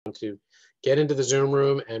to get into the Zoom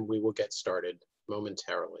room, and we will get started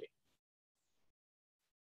momentarily.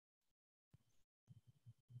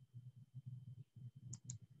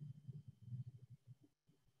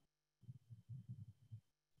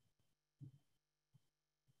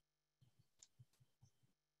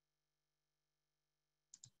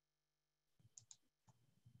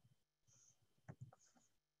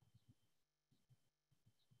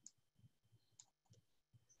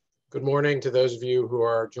 Good morning to those of you who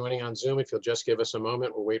are joining on Zoom. If you'll just give us a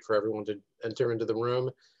moment, we'll wait for everyone to enter into the room,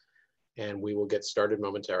 and we will get started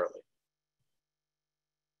momentarily.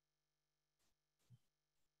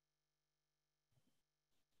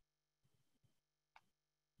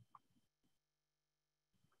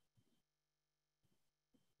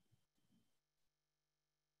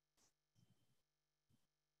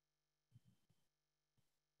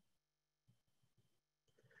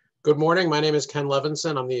 Good morning, my name is Ken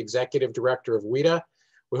Levinson. I'm the Executive Director of WITA.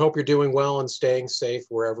 We hope you're doing well and staying safe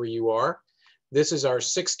wherever you are. This is our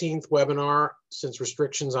 16th webinar since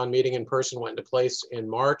restrictions on meeting in person went into place in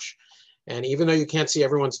March. And even though you can't see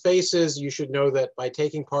everyone's faces, you should know that by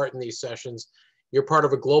taking part in these sessions, you're part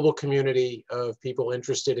of a global community of people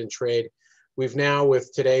interested in trade. We've now,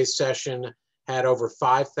 with today's session, had over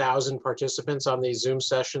 5,000 participants on these Zoom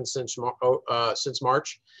sessions since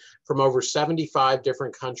March from over 75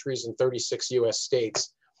 different countries and 36 US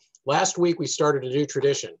states. Last week, we started a new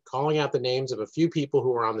tradition, calling out the names of a few people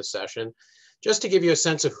who are on the session, just to give you a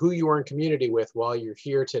sense of who you are in community with while you're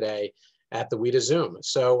here today at the WITA Zoom.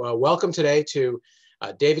 So welcome today to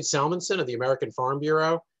David Salmonson of the American Farm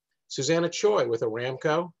Bureau, Susanna Choi with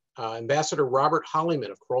Aramco, Ambassador Robert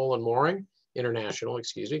Hollyman of Crowell and Mooring International,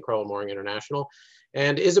 Crowell and Mooring International,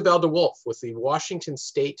 and Isabel DeWolf with the Washington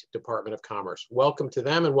State Department of Commerce. Welcome to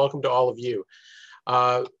them and welcome to all of you.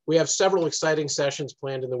 We have several exciting sessions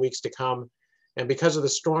planned in the weeks to come, and because of the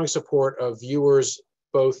strong support of viewers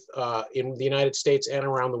both in the United States and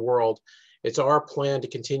around the world, it's our plan to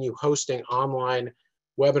continue hosting online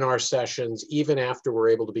webinar sessions even after we're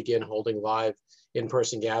able to begin holding live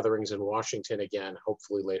in-person gatherings in Washington again,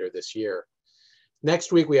 hopefully later this year.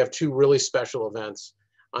 Next week, we have two really special events.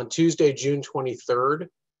 On Tuesday, June 23rd,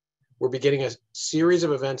 we're beginning a series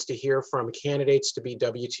of events to hear from candidates to be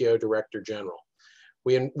WTO Director General.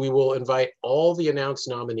 We will invite all the announced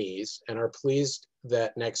nominees and are pleased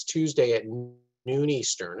that next Tuesday at noon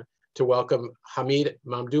Eastern to welcome Hamid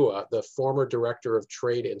Mamdoua, the former Director of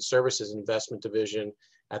Trade and Services Investment Division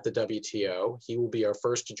at the WTO. He will be our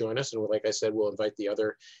first to join us, and like I said, we'll invite the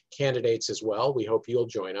other candidates as well. We hope you'll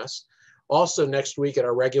join us. Also next week at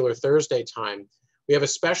our regular Thursday time, we have a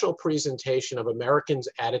special presentation of Americans'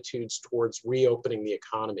 attitudes towards reopening the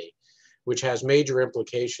economy, which has major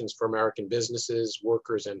implications for American businesses,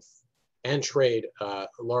 workers, and trade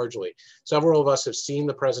largely. Several of us have seen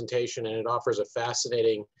the presentation, and it offers a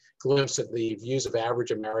fascinating glimpse at the views of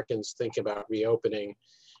average Americans thinking about reopening,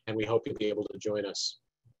 and we hope you'll be able to join us.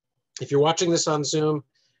 If you're watching this on Zoom,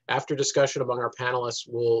 after discussion among our panelists,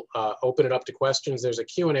 we'll open it up to questions. There's a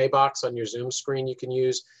Q&A box on your Zoom screen you can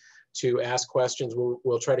use to ask questions.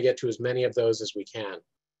 We'll try to get to as many of those as we can.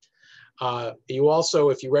 You also,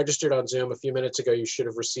 if you registered on Zoom a few minutes ago, you should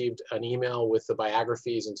have received an email with the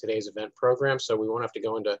biographies in today's event program, so we won't have to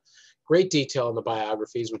go into great detail on the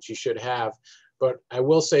biographies, which you should have. But I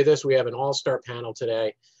will say this, we have an all-star panel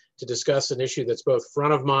today to discuss an issue that's both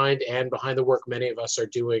front of mind and behind the work many of us are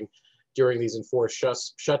doing during these enforced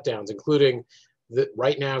shutdowns, including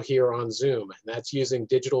right now here on Zoom, and that's using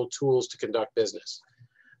digital tools to conduct business.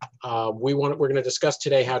 We're going to discuss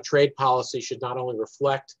today how trade policy should not only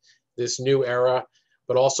reflect this new era,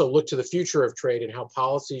 but also look to the future of trade and how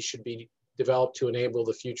policies should be developed to enable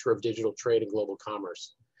the future of digital trade and global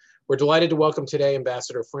commerce. We're delighted to welcome today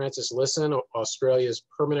Ambassador Francis Lisson, Australia's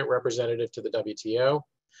permanent representative to the WTO,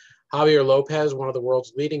 Javier Lopez, one of the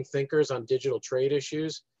world's leading thinkers on digital trade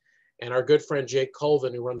issues, and our good friend Jake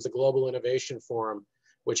Colvin, who runs the Global Innovation Forum,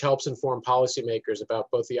 which helps inform policymakers about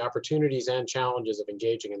both the opportunities and challenges of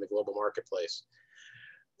engaging in the global marketplace.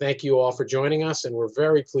 Thank you all for joining us, and we're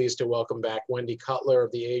very pleased to welcome back Wendy Cutler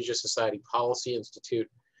of the Asia Society Policy Institute,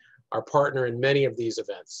 our partner in many of these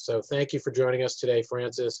events. So thank you for joining us today,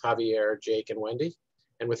 Francis, Javier, Jake, and Wendy.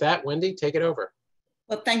 And with that, Wendy, take it over.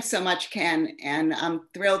 Well, thanks so much, Ken, and I'm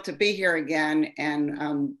thrilled to be here again,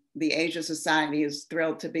 and the Asia Society is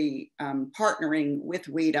thrilled to be partnering with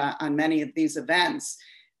WITA on many of these events.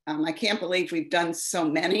 I can't believe we've done so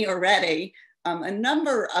many already. A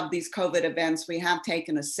number of these COVID events, we have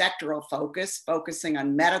taken a sectoral focus, focusing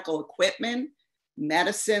on medical equipment,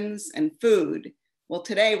 medicines, and food. Well,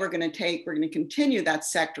 today we're going to continue that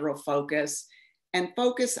sectoral focus and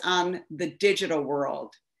focus on the digital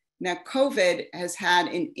world. Now, COVID has had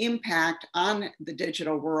an impact on the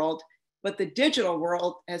digital world, but the digital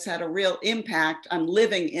world has had a real impact on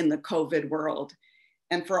living in the COVID world.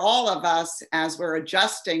 And for all of us, as we're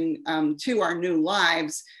adjusting to our new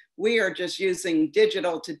lives, we are just using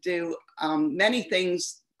digital to do many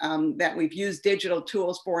things that we've used digital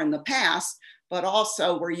tools for in the past, but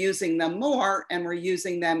also we're using them more and we're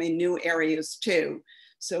using them in new areas too.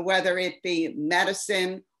 So whether it be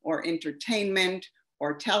medicine or entertainment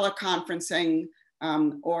or teleconferencing,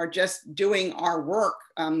 or just doing our work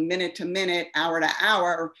minute to minute, hour to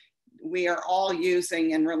hour, we are all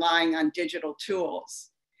using and relying on digital tools.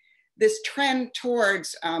 This trend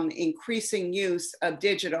towards increasing use of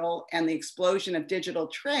digital and the explosion of digital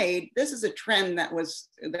trade, this is a trend that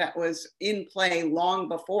was in play long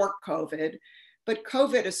before COVID, but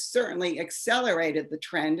COVID has certainly accelerated the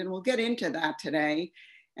trend, and we'll get into that today.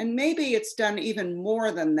 And maybe it's done even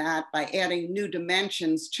more than that by adding new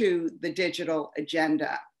dimensions to the digital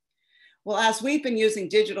agenda. Well, as we've been using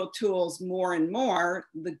digital tools more and more,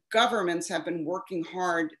 the governments have been working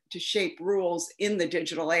hard to shape rules in the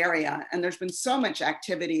digital area. And there's been so much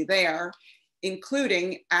activity there,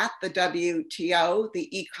 including at the WTO,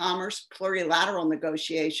 the eCommerce plurilateral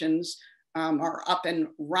negotiations are up and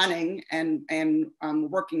running and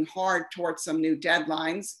working hard towards some new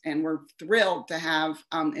deadlines. And we're thrilled to have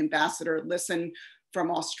Ambassador Lisson from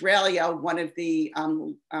Australia, one of the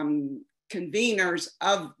conveners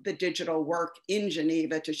of the digital work in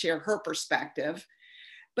Geneva, to share her perspective.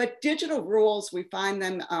 But digital rules, we find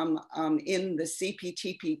them in the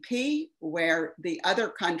CPTPP, where the other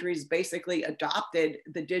countries basically adopted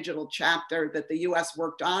the digital chapter that the US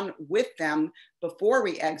worked on with them before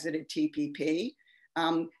we exited TPP.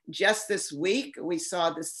 Just this week, we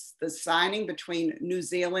saw the signing between New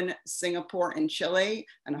Zealand, Singapore, and Chile,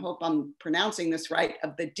 and I hope I'm pronouncing this right,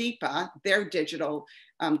 of the DIPA, their digital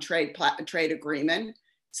trade agreement.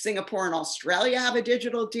 Singapore and Australia have a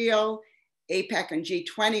digital deal. APEC and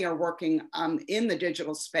G20 are working in the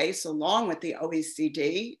digital space along with the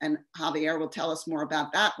OECD, and Javier will tell us more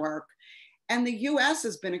about that work. And the US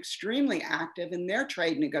has been extremely active in their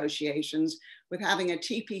trade negotiations with having a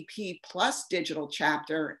TPP plus digital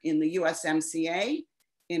chapter in the USMCA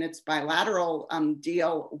in its bilateral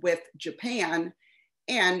deal with Japan.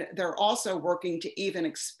 And they're also working to even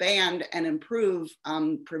expand and improve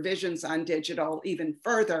provisions on digital even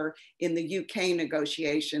further in the UK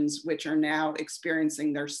negotiations, which are now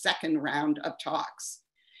experiencing their second round of talks.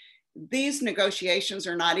 These negotiations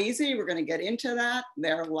are not easy. We're going to get into that.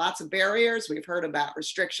 There are lots of barriers. We've heard about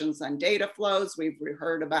restrictions on data flows. We've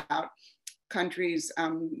heard about countries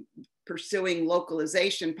pursuing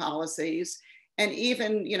localization policies. And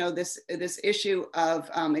even, you know, this issue of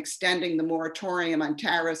extending the moratorium on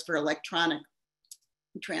tariffs for electronic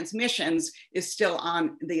transmissions is still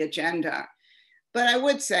on the agenda. But I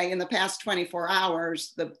would say in the past 24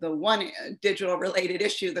 hours, the one digital related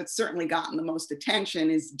issue that's certainly gotten the most attention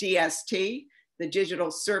is DST, the digital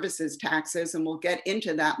services taxes, and we'll get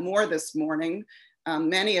into that more this morning.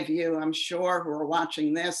 Many of you, I'm sure, who are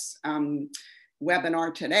watching this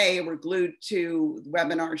webinar today were glued to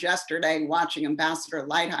webinars yesterday watching Ambassador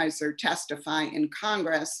Lighthizer testify in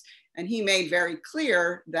Congress. And he made very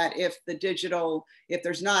clear that if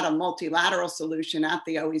there's not a multilateral solution at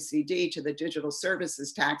the OECD to the digital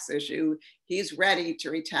services tax issue, he's ready to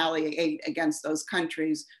retaliate against those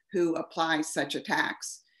countries who apply such a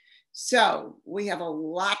tax. So we have a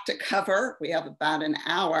lot to cover. We have about an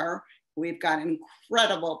hour. We've got an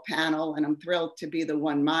incredible panel, and I'm thrilled to be the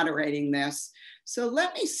one moderating this. So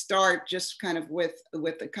let me start just kind of with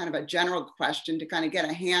a kind of a general question to kind of get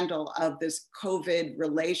a handle of this COVID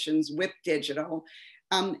relations with digital.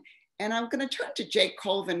 And I'm going to turn to Jake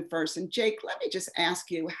Colvin first. And Jake, let me just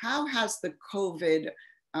ask you, how has the COVID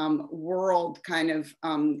world kind of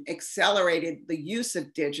accelerated the use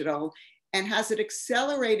of digital? And has it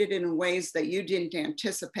accelerated in ways that you didn't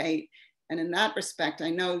anticipate? And in that respect, I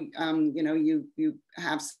know, you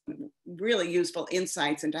have some really useful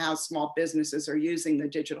insights into how small businesses are using the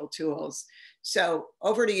digital tools. So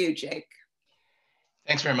over to you, Jake.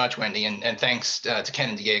 Thanks very much, Wendy. And thanks to Ken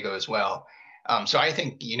and Diego as well. So I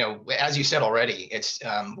think, as you said already, it's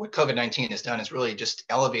what COVID-19 has done is really just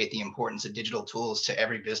elevate the importance of digital tools to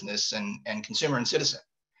every business and consumer and citizen.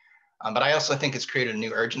 But I also think it's created a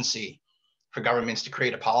new urgency for governments to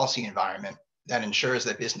create a policy environment that ensures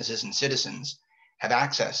that businesses and citizens have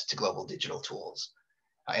access to global digital tools.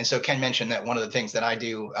 And so Ken mentioned that one of the things that I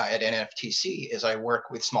do at NFTC is I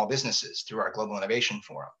work with small businesses through our Global Innovation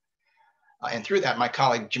Forum. And through that, my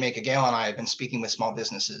colleague Jamaica Gale and I have been speaking with small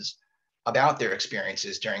businesses about their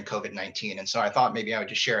experiences during COVID-19. And so I thought maybe I would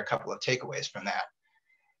just share a couple of takeaways from that.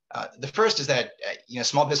 The first is that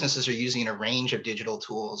small businesses are using a range of digital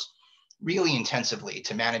tools really intensively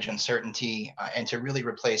to manage uncertainty and to really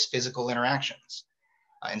replace physical interactions.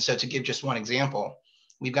 And so to give just one example,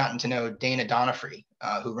 we've gotten to know Dana Donofree,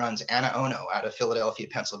 who runs Anna Ono out of Philadelphia,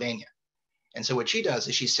 Pennsylvania. And so what she does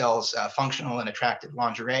is she sells functional and attractive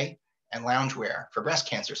lingerie and loungewear for breast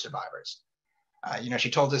cancer survivors.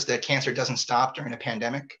 She told us that cancer doesn't stop during a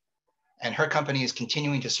pandemic, and her company is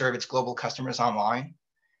continuing to serve its global customers online.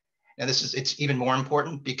 Now, it's even more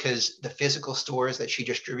important because the physical stores that she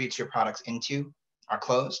distributes her products into are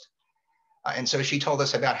closed. And so she told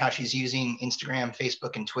us about how she's using Instagram,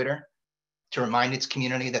 Facebook, and Twitter to remind its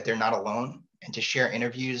community that they're not alone and to share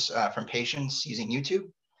interviews from patients using YouTube.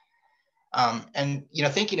 And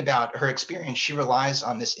thinking about her experience, she relies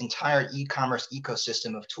on this entire e-commerce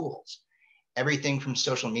ecosystem of tools, everything from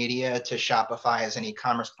social media to Shopify as an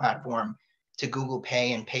e-commerce platform, to Google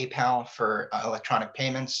Pay and PayPal for electronic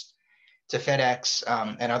payments, to FedEx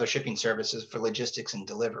and other shipping services for logistics and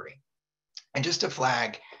delivery. And just to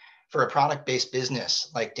flag, for a product-based business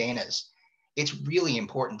like Dana's, it's really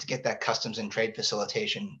important to get that customs and trade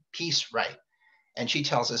facilitation piece right. And she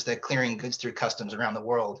tells us that clearing goods through customs around the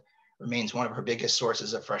world remains one of her biggest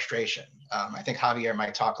sources of frustration. I think Javier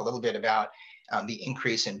might talk a little bit about the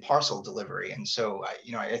increase in parcel delivery. And so,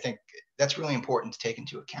 I think that's really important to take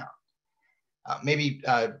into account. Maybe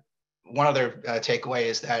one other takeaway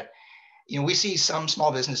is that we see some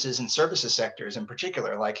small businesses and services sectors in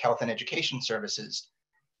particular, like health and education services,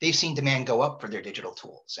 they've seen demand go up for their digital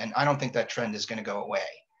tools. And I don't think that trend is going to go away.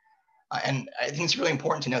 And I think it's really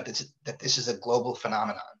important to note that this is a global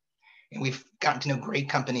phenomenon. And we've gotten to know great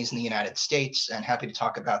companies in the United States, and happy to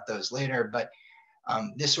talk about those later. But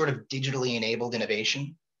this sort of digitally enabled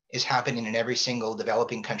innovation is happening in every single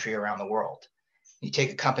developing country around the world. You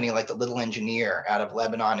take a company like the Little Engineer out of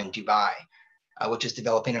Lebanon and Dubai, which is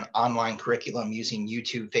developing an online curriculum using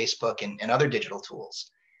YouTube, Facebook, and other digital tools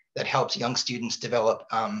that helps young students develop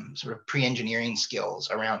sort of pre-engineering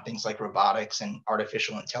skills around things like robotics and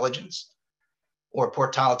artificial intelligence. Or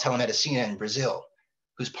Portal Telemedicina in Brazil,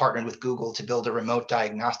 who's partnered with Google to build a remote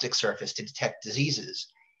diagnostic surface to detect diseases,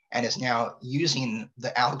 and is now using the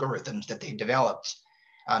algorithms that they developed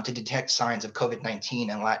to detect signs of COVID-19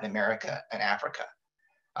 in Latin America and Africa.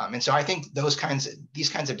 And so I think these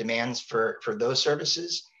kinds of demands for those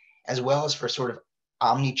services, as well as for sort of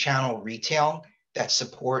omni-channel retail that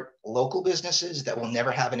support local businesses that will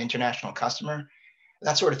never have an international customer,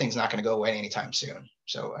 that sort of thing's not going to go away anytime soon.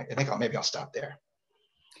 So I think maybe I'll stop there.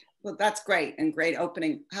 Well, that's great and great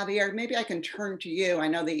opening. Javier, maybe I can turn to you. I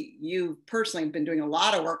know that you personally have been doing a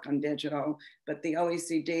lot of work on digital, but the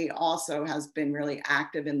OECD also has been really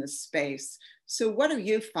active in this space. So what are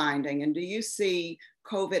you finding? And do you see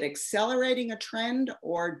COVID accelerating a trend,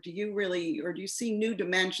 or do you see new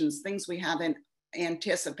dimensions, things we haven't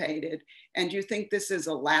anticipated? And do you think this is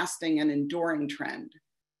a lasting and enduring trend?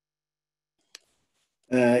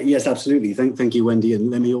 Yes, absolutely. Thank you, Wendy.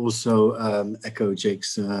 And let me also echo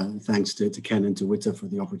Jake's thanks to Ken and to WITA for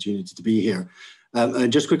the opportunity to be here.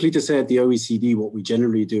 Just quickly to say at the OECD, what we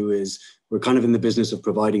generally do is we're kind of in the business of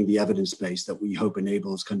providing the evidence base that we hope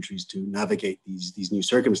enables countries to navigate these new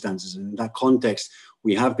circumstances. And in that context,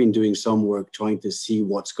 we have been doing some work trying to see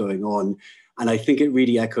what's going on. And I think it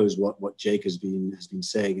really echoes what Jake has been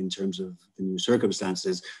saying in terms of the new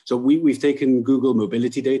circumstances. So we've taken Google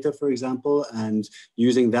mobility data, for example, and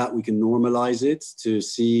using that, we can normalize it to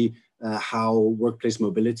see how workplace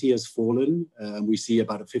mobility has fallen. We see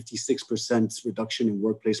about a 56% reduction in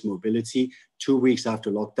workplace mobility 2 weeks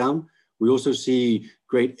after lockdown. We also see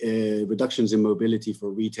great reductions in mobility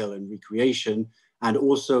for retail and recreation. And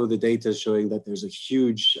also the data is showing that there's a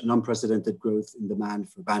huge and unprecedented growth in demand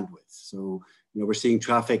for bandwidth. So, we're seeing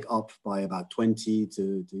traffic up by about 20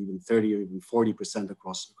 to even 30 or even 40%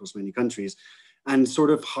 across many countries, and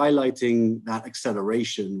sort of highlighting that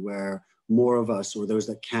acceleration where more of us, or those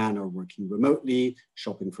that can, are working remotely,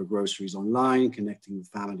 shopping for groceries online, connecting with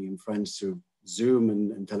family and friends through Zoom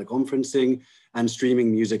and teleconferencing, and streaming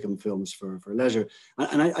music and films for leisure.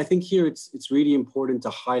 And I think here it's really important to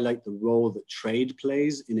highlight the role that trade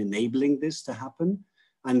plays in enabling this to happen.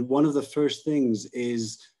 And one of the first things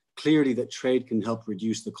is clearly that trade can help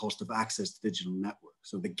reduce the cost of access to digital networks.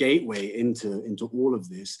 So the gateway into all of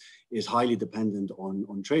this is highly dependent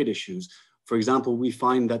on trade issues. For example, we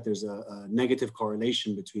find that there's a negative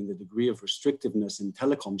correlation between the degree of restrictiveness in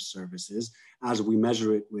telecom services as we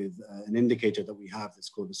measure it with an indicator that we have that's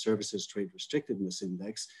called the Services Trade Restrictiveness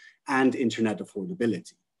Index, and internet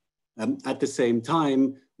affordability. At the same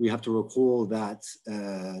time, we have to recall that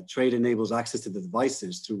trade enables access to the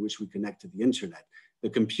devices through which we connect to the internet. the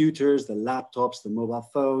computers, the laptops, the mobile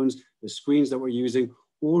phones, the screens that we're using,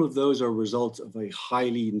 all of those are results of a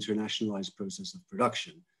highly internationalized process of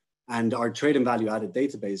production. And our trade and value added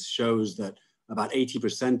database shows that about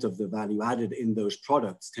 80% of the value added in those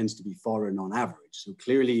products tends to be foreign on average. So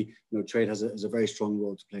clearly, trade has a very strong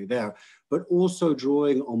role to play there, but also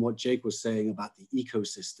drawing on what Jake was saying about the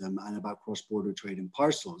ecosystem and about cross-border trade in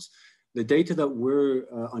parcels. The data that we're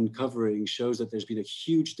uncovering shows that there's been a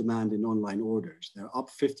huge demand in online orders. They're up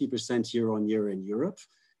 50% year on year in Europe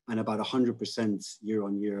and about 100% year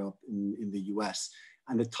on year up in the US.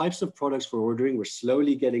 And the types of products we're ordering, we're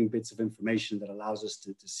slowly getting bits of information that allows us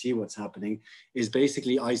to see what's happening, is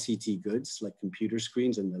basically ICT goods like computer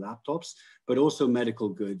screens and the laptops, but also medical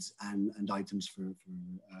goods and items for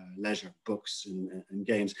leisure, books and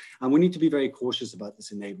games. And we need to be very cautious about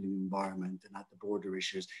this enabling environment and at the border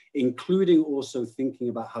issues, including also thinking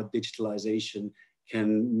about how digitalization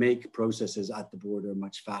can make processes at the border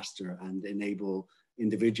much faster and enable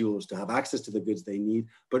individuals to have access to the goods they need,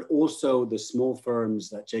 but also the small firms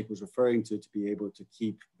that Jake was referring to be able to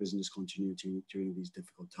keep business continuity during these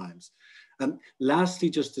difficult times. Lastly,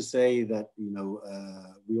 just to say that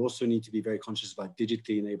we also need to be very conscious about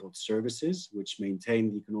digitally enabled services, which maintain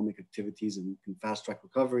the economic activities and can fast track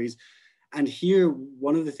recoveries. And here,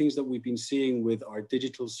 one of the things that we've been seeing with our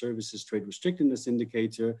digital services trade restrictiveness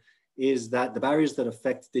indicator is that the barriers that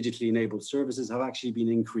affect digitally enabled services have actually been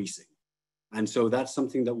increasing. And so that's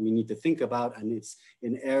something that we need to think about. And it's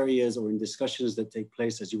in areas or in discussions that take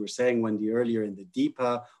place, as you were saying, Wendy, earlier in the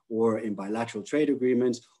DIPA or in bilateral trade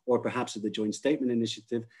agreements, or perhaps at the Joint Statement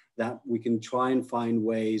Initiative, that we can try and find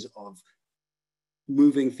ways of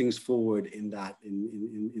moving things forward in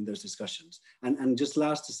those discussions. And just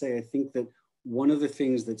last to say, I think that one of the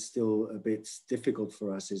things that's still a bit difficult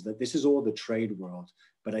for us is that this is all the trade world.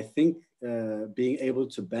 But I think being able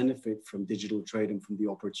to benefit from digital trade and from the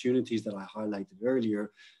opportunities that I highlighted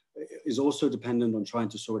earlier is also dependent on trying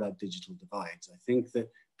to sort out digital divides. I think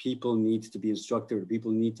that people need to be instructed, or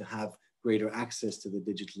people need to have greater access to the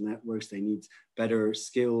digital networks. They need better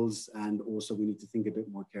skills, and also we need to think a bit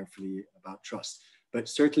more carefully about trust. But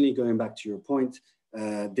certainly going back to your point,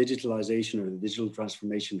 digitalization or the digital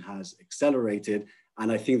transformation has accelerated.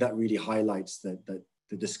 And I think that really highlights that the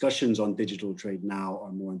discussions on digital trade now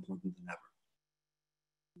are more important than ever.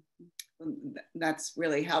 That's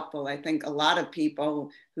really helpful. I think a lot of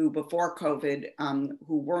people who before COVID,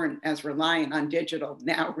 who weren't as reliant on digital,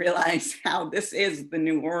 now realize how this is the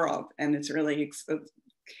new world. And it's really,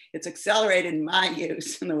 it's accelerated my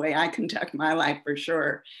use in the way I conduct my life for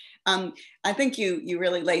sure. I think you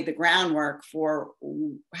really laid the groundwork for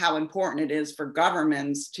how important it is for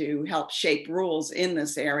governments to help shape rules in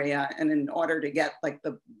this area, and in order to get like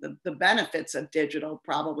the benefits of digital,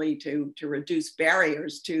 probably to reduce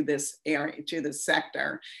barriers to this area, to this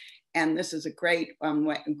sector. And this is a great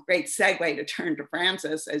segue to turn to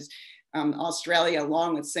Francis, as Australia,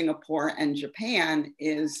 along with Singapore and Japan,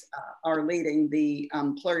 are leading the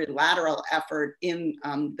plurilateral effort in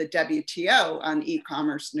the WTO on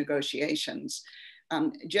e-commerce negotiations.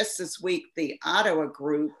 Just this week, the Ottawa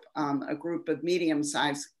Group, a group of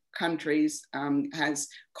medium-sized countries, has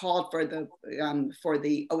called for the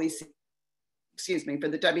OECD, for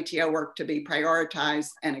the WTO work to be prioritized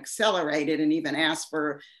and accelerated, and even asked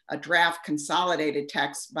for a draft consolidated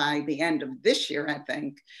text by the end of this year, I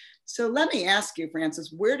think. So let me ask you,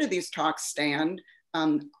 Francis, where do these talks stand?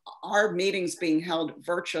 Are meetings being held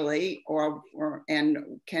virtually, and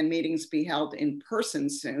can meetings be held in person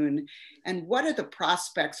soon? And what are the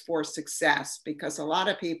prospects for success? Because a lot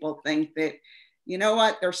of people think that, you know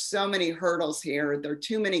what, there's so many hurdles here, there are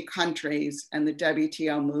too many countries, and the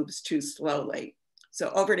WTO moves too slowly. So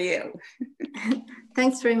over to you.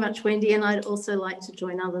 Thanks very much, Wendy. And I'd also like to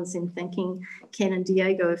join others in thanking Ken and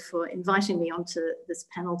Diego for inviting me onto this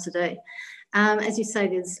panel today. As you say,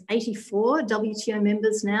 there's 84 WTO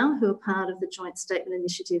members now who are part of the Joint Statement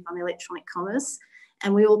Initiative on Electronic Commerce.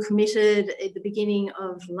 And we all committed at the beginning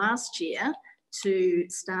of last year to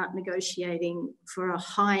start negotiating for a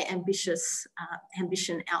high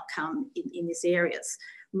ambition outcome in these areas,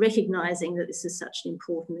 recognising that this is such an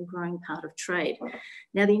important and growing part of trade.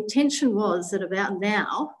 Now, the intention was that about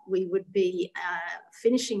now we would be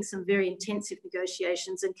finishing some very intensive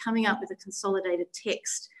negotiations and coming up with a consolidated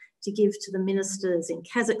text to give to the ministers in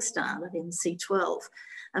Kazakhstan at MC12.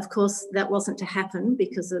 Of course, that wasn't to happen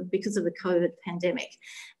because of the COVID pandemic.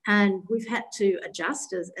 And we've had to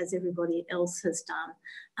adjust as everybody else has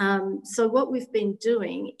done. So what we've been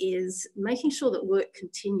doing is making sure that work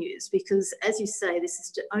continues, because as you say, this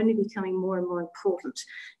is only becoming more and more important,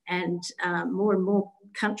 and more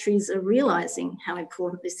countries are realizing how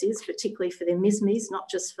important this is, particularly for their MISMEs, not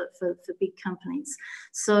just for big companies.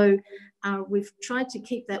 So we've tried to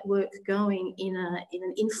keep that work going in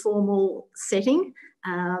an informal setting,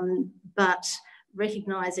 but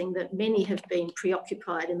recognising that many have been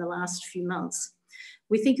preoccupied in the last few months.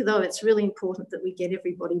 We think, though, it's really important that we get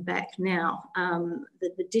everybody back now.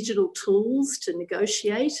 The digital tools to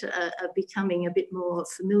negotiate are becoming a bit more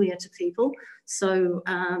familiar to people. So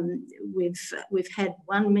we've had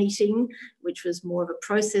one meeting, which was more of a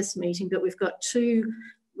process meeting, but we've got two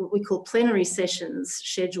what we call plenary sessions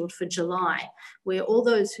scheduled for July, where all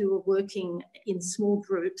those who are working in small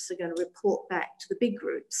groups are going to report back to the big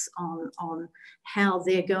groups on how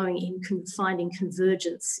they're going in finding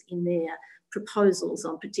convergence in their proposals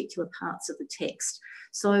on particular parts of the text.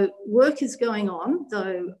 So work is going on,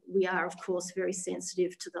 though we are, of course, very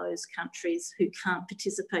sensitive to those countries who can't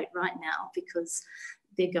participate right now because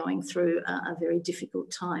they're going through a very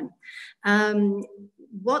difficult time.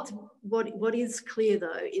 What is clear,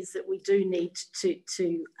 though, is that we do need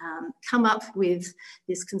to come up with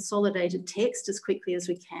this consolidated text as quickly as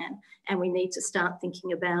we can, and we need to start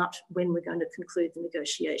thinking about when we're going to conclude the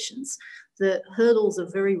negotiations. The hurdles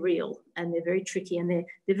are very real and they're very tricky, and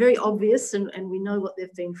they're very obvious, and we know what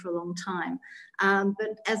they've been for a long time.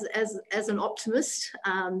 But as an optimist,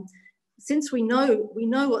 since we know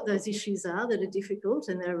what those issues are that are difficult,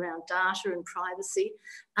 and they're around data and privacy,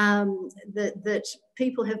 that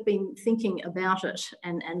people have been thinking about it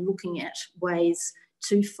and looking at ways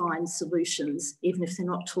to find solutions, even if they're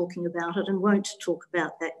not talking about it, and won't talk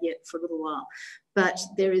about that yet for a little while. But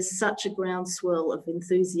there is such a groundswell of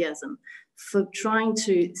enthusiasm for trying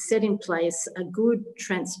to set in place a good,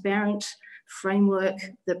 transparent framework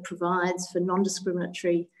that provides for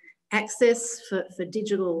non-discriminatory access for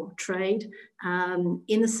digital trade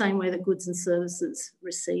in the same way that goods and services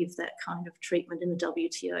receive that kind of treatment in the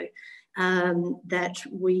WTO. That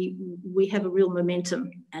we have a real momentum,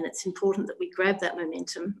 and it's important that we grab that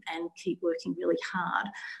momentum and keep working really hard,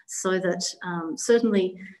 so that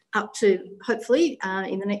certainly up to hopefully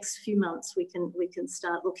in the next few months we can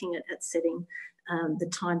start looking at setting the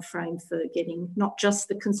time frame for getting not just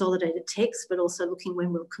the consolidated text, but also looking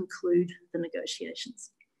when we'll conclude the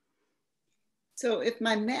negotiations. So if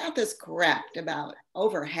my math is correct, about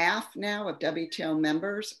over half now of WTO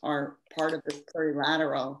members are part of this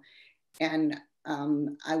plurilateral, and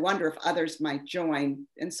I wonder if others might join.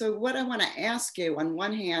 And so what I want to ask you, on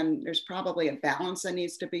one hand, there's probably a balance that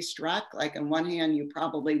needs to be struck. Like on one hand, you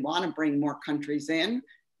probably want to bring more countries in.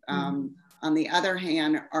 On the other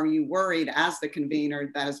hand, are you worried as the convener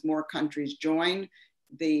that as more countries join,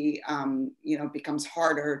 becomes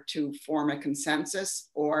harder to form a consensus,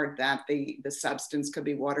 or that the substance could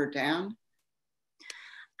be watered down?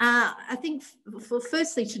 I think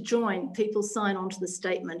firstly to join, people sign on to the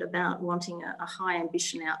statement about wanting a high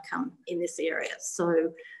ambition outcome in this area.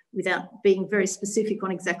 So without being very specific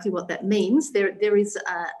on exactly what that means, there is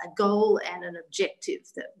a goal and an objective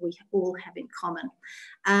that we all have in common.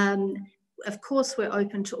 Of course, we're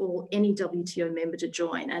open to any WTO member to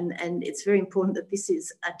join, and it's very important that this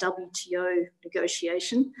is a WTO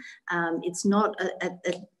negotiation. It's not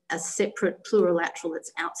a separate plurilateral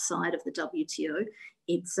that's outside of the WTO.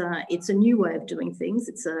 It's a new way of doing things.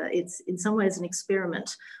 It's in some ways an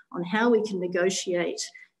experiment on how we can negotiate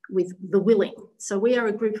with the willing. So we are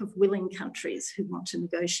a group of willing countries who want to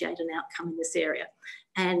negotiate an outcome in this area.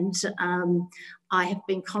 And I have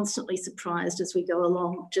been constantly surprised as we go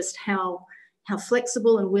along just how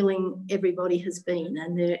flexible and willing everybody has been.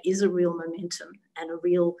 And there is a real momentum and a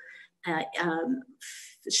real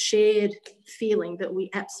shared feeling that we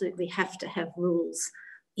absolutely have to have rules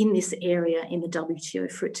in this area in the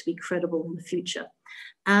WTO for it to be credible in the future.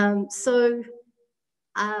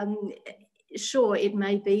 Sure, it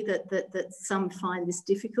may be that some find this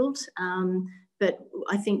difficult, but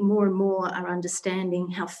I think more and more are understanding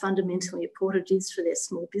how fundamentally important it is for their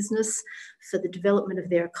small business, for the development of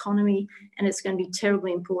their economy, and it's going to be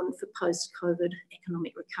terribly important for post-COVID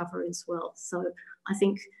economic recovery as well. So I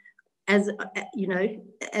think, as you know,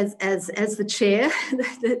 as the chair,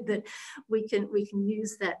 that we can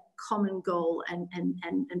use that common goal and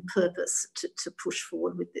purpose to push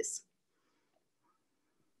forward with this.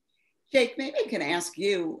 Jake, maybe I can ask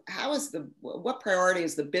you, what priority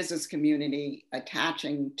is the business community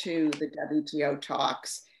attaching to the WTO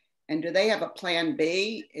talks? And do they have a plan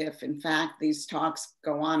B if in fact these talks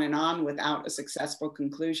go on and on without a successful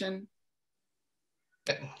conclusion?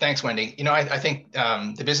 Thanks, Wendy. I think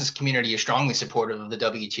the business community is strongly supportive of the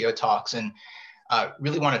WTO talks, and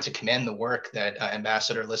really wanted to commend the work that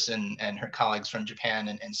Ambassador Lisson and her colleagues from Japan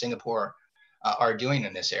and Singapore are doing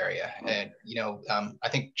in this area. And, I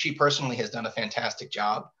think she personally has done a fantastic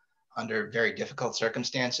job under very difficult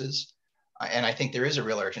circumstances. And I think there is a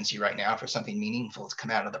real urgency right now for something meaningful to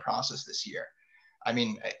come out of the process this year. I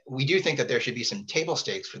mean, we do think that there should be some table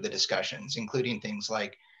stakes for the discussions, including things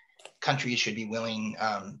like countries should be willing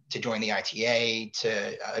to join the ITA,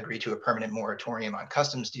 to agree to a permanent moratorium on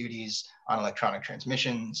customs duties on electronic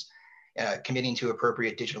transmissions, committing to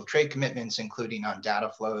appropriate digital trade commitments, including on data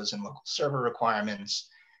flows and local server requirements,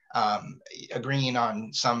 agreeing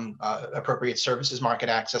on some appropriate services market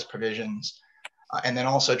access provisions, and then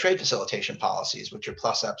also trade facilitation policies, which are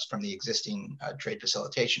plus-ups from the existing trade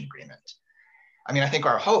facilitation agreement. I mean, I think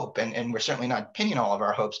our hope, and we're certainly not pinning all of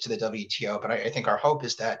our hopes to the WTO, but I think our hope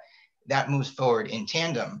is that that moves forward in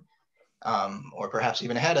tandem, or perhaps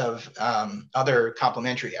even ahead of other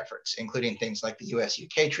complementary efforts, including things like the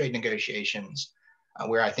US-UK trade negotiations,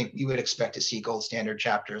 where I think we would expect to see gold standard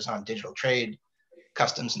chapters on digital trade,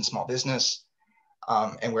 customs, and small business,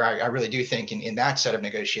 and where I really do think in that set of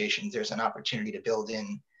negotiations, there's an opportunity to build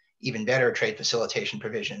in even better trade facilitation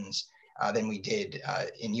provisions than we did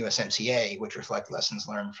in USMCA, which reflect lessons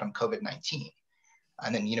learned from COVID-19.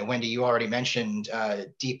 And then, Wendy, you already mentioned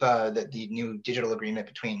DIPA, the new digital agreement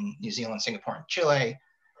between New Zealand, Singapore, and Chile.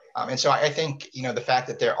 And so I think, the fact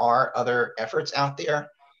that there are other efforts out there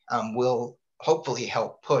will hopefully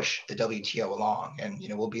help push the WTO along, and,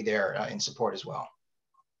 we'll be there in support as well.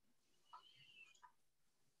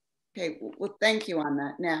 Okay, well, thank you on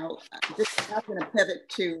that. Now, this is now going to pivot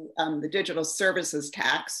to the digital services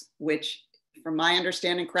tax, which, from my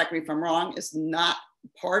understanding, correct me if I'm wrong, is not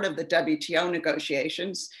part of the WTO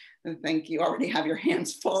negotiations. I think you already have your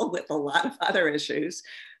hands full with a lot of other issues,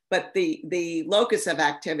 but the locus of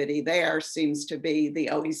activity there seems to be the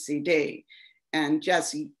OECD. And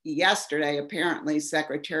just yesterday, apparently,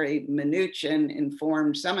 Secretary Mnuchin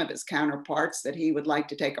informed some of his counterparts that he would like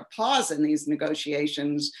to take a pause in these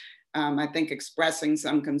negotiations, I think expressing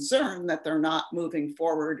some concern that they're not moving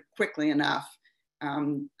forward quickly enough.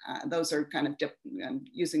 Those are kind of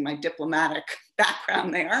using my diplomatic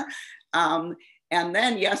background there. And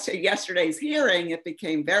then yesterday's hearing, it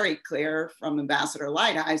became very clear from Ambassador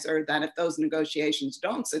Lighthizer that if those negotiations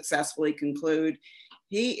don't successfully conclude,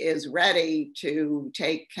 he is ready to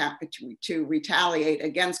to retaliate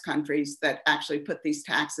against countries that actually put these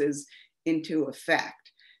taxes into effect.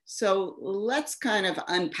 So let's kind of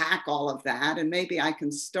unpack all of that, and maybe I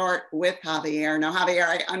can start with Javier. Now, Javier,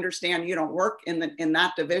 I understand you don't work in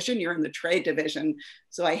that division; you're in the trade division.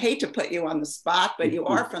 So I hate to put you on the spot, but you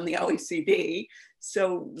are from the OECD.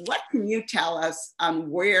 So what can you tell us on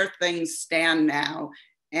where things stand now,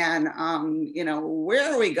 and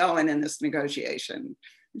where are we going in this negotiation?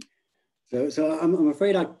 So I'm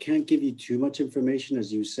afraid I can't give you too much information.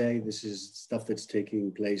 As you say, this is stuff that's taking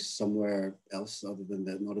place somewhere else other than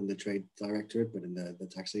not in the Trade Directorate, but in the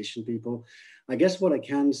taxation people. I guess what I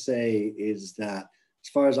can say is that, as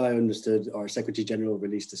far as I understood, our Secretary General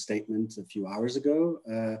released a statement a few hours ago.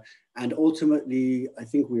 And ultimately, I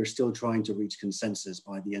think we are still trying to reach consensus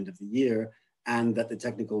by the end of the year, and that the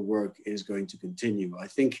technical work is going to continue. I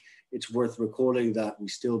think it's worth recalling that we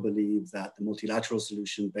still believe that the multilateral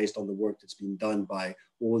solution, based on the work that's been done by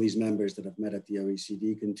all these members that have met at the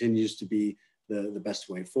OECD, continues to be the best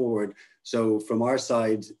way forward. So from our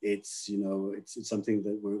side, it's something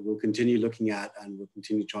that we'll continue looking at, and we'll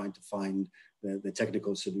continue trying to find the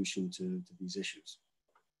technical solution to these issues.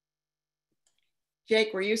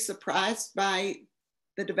 Jake, were you surprised by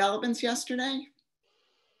the developments yesterday?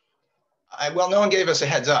 Well, no one gave us a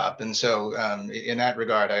heads up. And so in that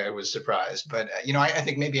regard, I was surprised. But, I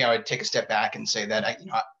think maybe I would take a step back and say that,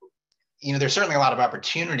 there's certainly a lot of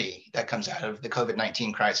opportunity that comes out of the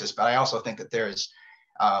COVID-19 crisis, but I also think that there's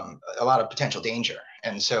a lot of potential danger.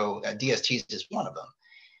 And so DSTs is one of them.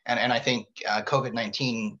 And I think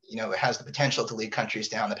COVID-19, has the potential to lead countries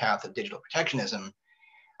down the path of digital protectionism,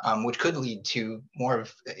 which could lead to more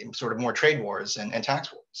trade wars and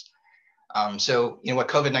tax wars. So, what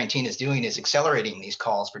COVID-19 is doing is accelerating these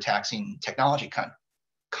calls for taxing technology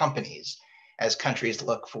companies as countries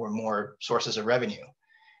look for more sources of revenue.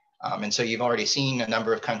 And so you've already seen a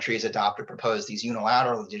number of countries adopt or propose these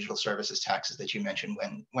unilateral digital services taxes that you mentioned,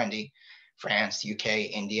 Wendy: France, UK,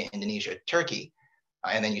 India, Indonesia, Turkey.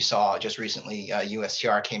 And then you saw just recently,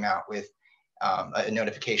 USTR came out with a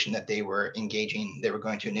notification that they were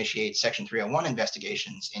going to initiate Section 301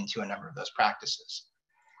 investigations into a number of those practices.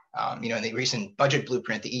 In the recent budget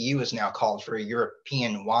blueprint, the EU has now called for a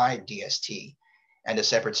European-wide DST. and a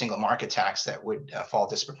separate single market tax that would fall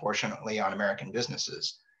disproportionately on American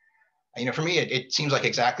businesses. For me, it seems like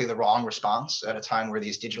exactly the wrong response at a time where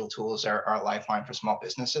these digital tools are a lifeline for small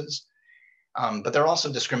businesses. But they're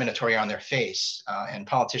also discriminatory on their face, and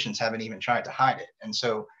politicians haven't even tried to hide it. And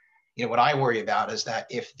so, what I worry about is that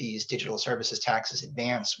if these digital services taxes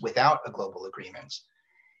advance without a global agreement,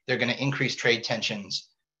 they're going to increase trade tensions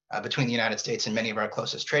between the United States and many of our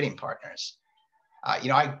closest trading partners.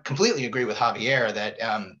 I completely agree with Javier that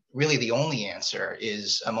really the only answer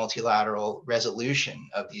is a multilateral resolution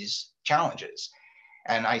of these challenges.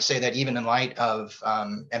 And I say that even in light of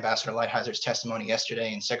Ambassador Lighthizer testimony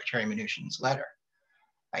yesterday and Secretary Mnuchin's letter.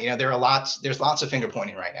 There's lots of finger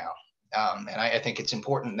pointing right now. And I think it's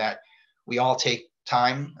important that we all take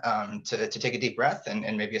time to take a deep breath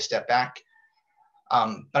and maybe a step back.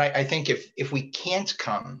 But I think if we can't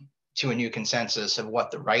come to a new consensus of what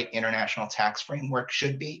the right international tax framework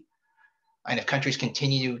should be, and if countries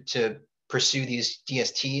continue to pursue these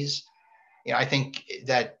DSTs, I think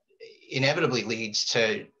that inevitably leads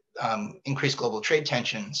to increased global trade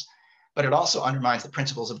tensions, but it also undermines the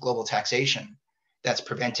principles of global taxation that's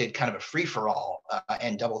prevented kind of a free-for-all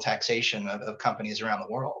and double taxation of companies around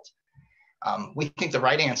the world. We think the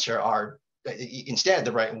right answer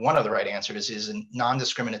one of the right answers is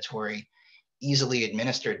non-discriminatory, easily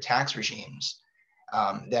administered tax regimes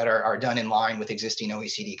that are done in line with existing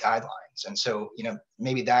OECD guidelines. And so,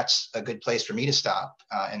 maybe that's a good place for me to stop.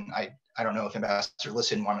 And I don't know if Ambassador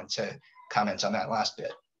Lisson wanted to comment on that last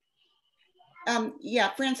bit.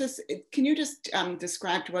 Yeah, Francis, can you just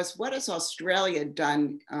describe to us what has Australia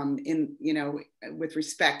done with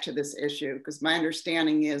respect to this issue? Because my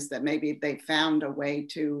understanding is that maybe they found a way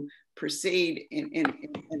to proceed in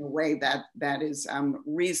a way that is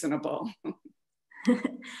reasonable.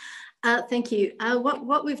 Thank you.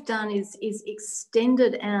 What we've done is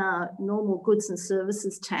extended our normal goods and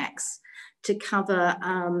services tax to cover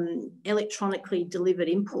electronically delivered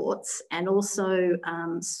imports and also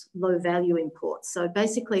low value imports. So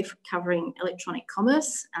basically for covering electronic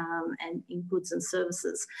commerce and in goods and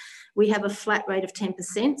services. We have a flat rate of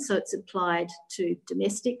 10%, so it's applied to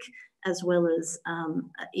domestic as well as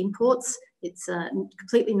imports. It's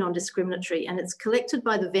completely non-discriminatory and it's collected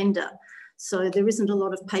by the vendor. So there isn't a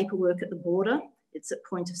lot of paperwork at the border. It's at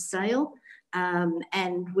point of sale.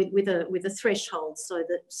 And with a threshold so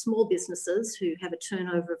that small businesses who have a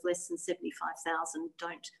turnover of less than 75,000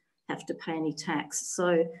 don't have to pay any tax.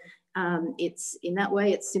 So it's in that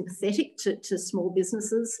way, it's sympathetic to small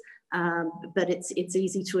businesses, but it's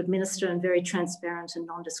easy to administer and very transparent and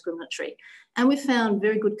non-discriminatory. And we've found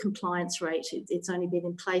very good compliance rate. It's only been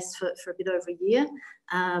in place for a bit over a year,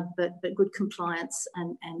 but good compliance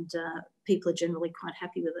and people are generally quite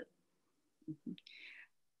happy with it.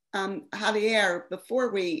 Javier,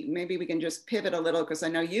 before maybe we can just pivot a little, because I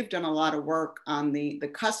know you've done a lot of work on the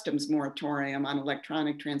customs moratorium on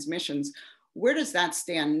electronic transmissions. Where does that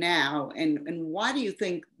stand now? And why do you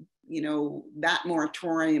think, that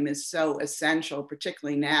moratorium is so essential,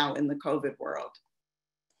 particularly now in the COVID world?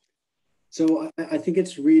 So I think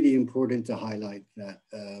it's really important to highlight that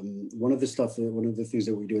one of the things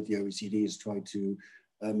that we do at the OECD is try to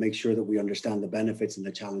make sure that we understand the benefits and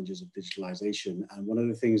the challenges of digitalization. And one of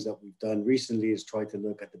the things that we've done recently is try to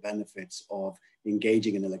look at the benefits of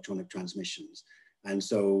engaging in electronic transmissions. And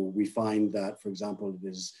so we find that, for example,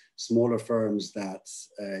 there's smaller firms that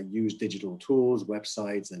use digital tools,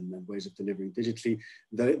 websites, and ways of delivering digitally.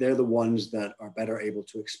 They're the ones that are better able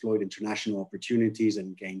to exploit international opportunities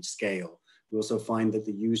and gain scale. We also find that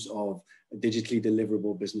the use of digitally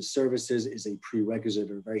deliverable business services is a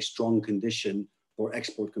prerequisite or a very strong condition for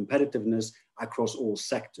export competitiveness across all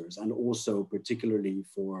sectors, and also particularly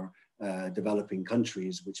for developing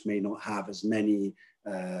countries, which may not have as many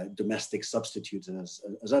domestic substitutes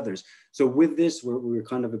as others. So with this, we're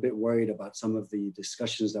kind of a bit worried about some of the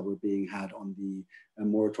discussions that were being had on the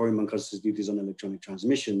moratorium on customs duties on electronic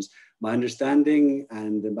transmissions. My understanding,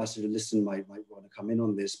 and Ambassador Lisson might want to come in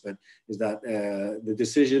on this, but is that the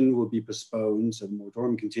decision will be postponed. So the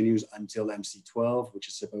moratorium continues until MC12, which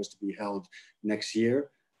is supposed to be held next year.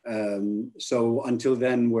 So until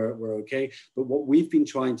then, we're okay. But what we've been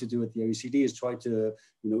trying to do at the OECD is try to,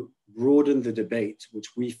 broaden the debate,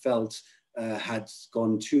 which we felt had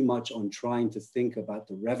gone too much on trying to think about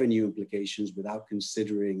the revenue implications without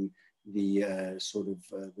considering the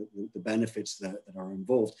the benefits that are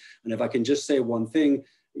involved. And if I can just say one thing,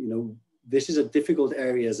 this is a difficult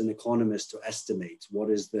area as an economist to estimate what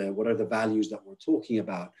are the values that we're talking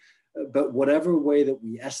about. But whatever way that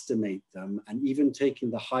we estimate them, and even taking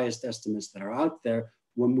the highest estimates that are out there,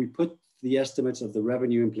 when we put the estimates of the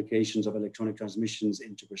revenue implications of electronic transmissions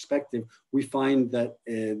into perspective, we find that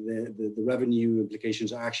the revenue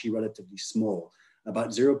implications are actually relatively small, about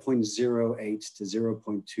 0.08 to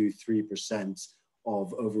 0.23%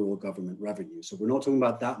 of overall government revenue. So we're not talking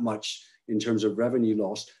about that much in terms of revenue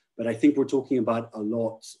loss, but I think we're talking about a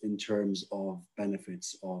lot in terms of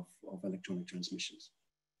benefits of electronic transmissions.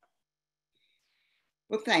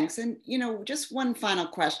 Well, thanks. And, you know, just one final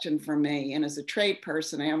question for me. And as a trade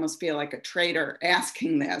person, I almost feel like a trader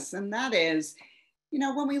asking this. And that is, you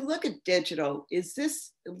know, when we look at digital, is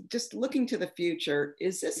this, just looking to the future,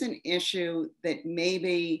 is this an issue that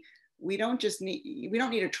maybe we don't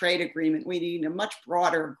need a trade agreement, we need a much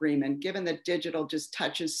broader agreement, given that digital just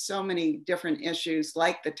touches so many different issues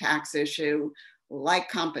like the tax issue, like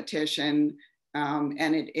competition, and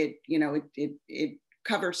it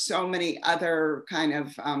covers so many other kind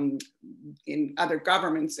of, in other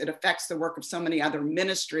governments, it affects the work of so many other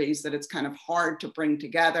ministries that it's kind of hard to bring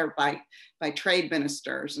together by trade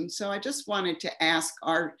ministers. And so I just wanted to ask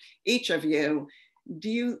each of you, do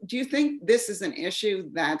you think this is an issue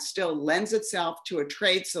that still lends itself to a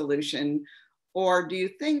trade solution? Or do you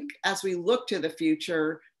think as we look to the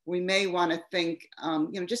future, we may want to think,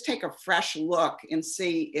 just take a fresh look and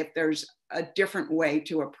see if there's a different way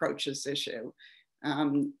to approach this issue?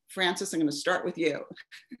 Frances, I'm going to start with you.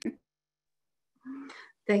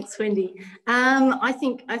 Thanks, Wendy. I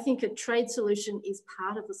think a trade solution is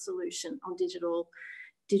part of the solution on digital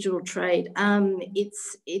trade.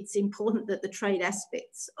 It's important that the trade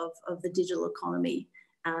aspects of the digital economy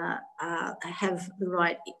have the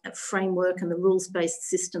right framework and the rules-based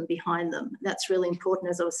system behind them. That's really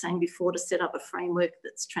important, as I was saying before, to set up a framework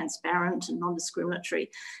that's transparent and non-discriminatory.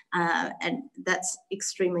 And that's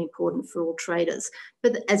extremely important for all traders.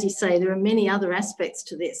 But as you say, there are many other aspects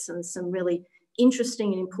to this, and some really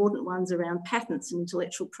interesting and important ones around patents and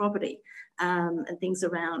intellectual property, and things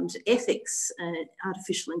around ethics and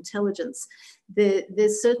artificial intelligence.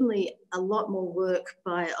 There's certainly a lot more work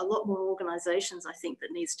by a lot more organisations, I think,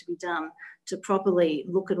 that needs to be done to properly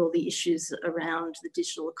look at all the issues around the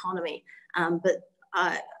digital economy. But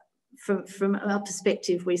from our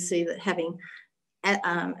perspective, we see that having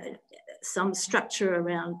some structure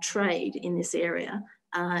around trade in this area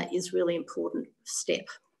is really important step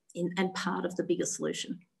and part of the bigger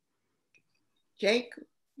solution. Jake,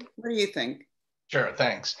 what do you think? Sure,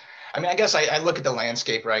 thanks. I mean, I guess I look at the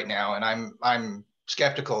landscape right now, and I'm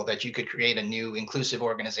skeptical that you could create a new inclusive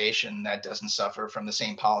organization that doesn't suffer from the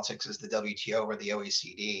same politics as the WTO or the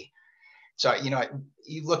OECD. So,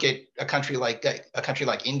 you look at a country like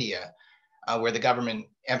India, where the government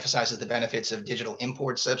emphasizes the benefits of digital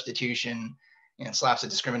import substitution, slaps a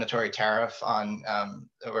discriminatory tariff on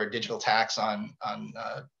or digital tax on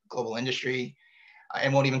global industry,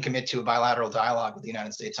 and won't even commit to a bilateral dialogue with the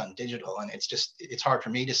United States on digital. And it's hard for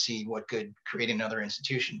me to see what good creating another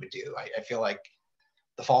institution would do. I feel like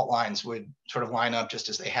the fault lines would sort of line up just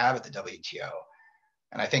as they have at the WTO.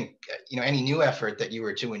 And I think, any new effort that you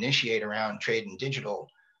were to initiate around trade and digital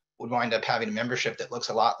would wind up having a membership that looks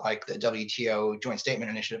a lot like the WTO Joint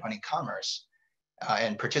Statement Initiative on e-commerce.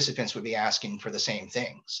 And participants would be asking for the same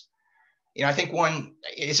things. I think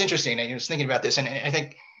it's interesting, I was thinking about this, and I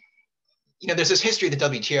think, there's this history of the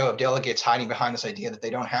WTO of delegates hiding behind this idea that they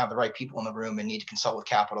don't have the right people in the room and need to consult with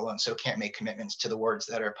capital, and so can't make commitments to the words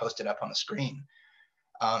that are posted up on the screen.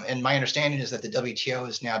 And my understanding is that the WTO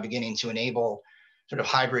is now beginning to enable sort of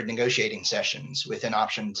hybrid negotiating sessions with an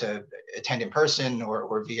option to attend in person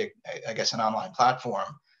or via, I guess, an online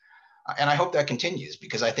platform. And I hope that continues,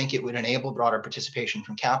 because I think it would enable broader participation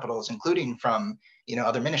from capitals, including from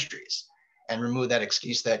other ministries, and remove that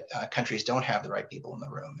excuse that countries don't have the right people in the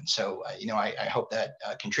room. And so, I hope that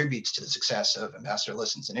contributes to the success of Ambassador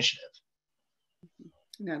Liston's initiative.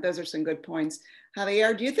 No, those are some good points.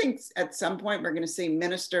 Javier, do you think at some point we're going to see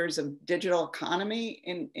ministers of digital economy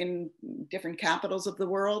in different capitals of the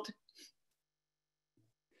world?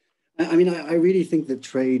 I mean, I really think that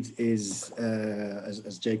trade is,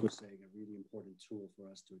 as Jake was saying, a really important tool for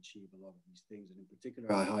us to achieve a lot of these things. And in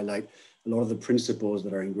particular, I highlight a lot of the principles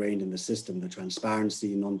that are ingrained in the system: the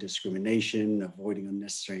transparency, non-discrimination, avoiding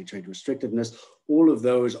unnecessary trade restrictiveness. All of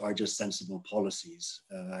those are just sensible policies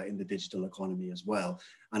in the digital economy as well.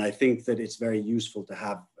 And I think that it's very useful to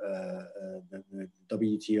have the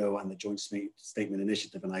WTO and the Joint Statement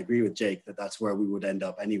Initiative. And I agree with Jake that that's where we would end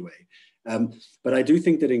up anyway. But I do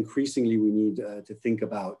think that increasingly we need to think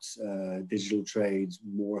about digital trades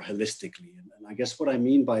more holistically. And I guess what I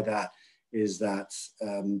mean by that is that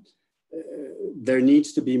there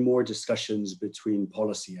needs to be more discussions between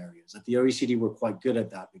policy areas. At the OECD, we're quite good at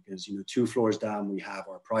that because, 2 floors down, we have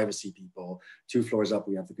our privacy people, 2 floors up,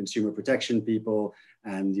 we have the consumer protection people,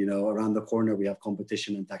 and, around the corner, we have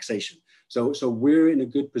competition and taxation. So we're in a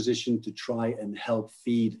good position to try and help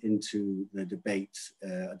feed into the debate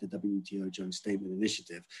at the WTO Joint Statement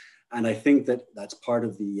Initiative. And I think that that's part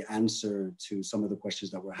of the answer to some of the questions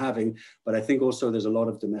that we're having. But I think also there's a lot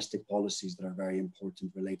of domestic policies that are very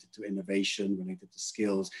important related to innovation, related to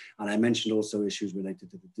skills. And I mentioned also issues related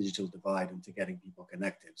to the digital divide and to getting people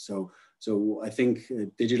connected. So I think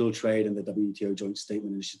digital trade and the WTO Joint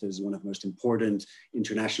Statement Initiative is one of the most important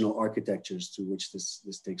international architectures through which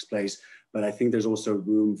this takes place. But I think there's also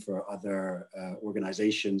room for other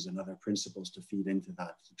organizations and other principles to feed into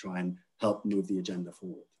that to try and help move the agenda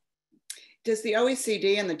forward. Does the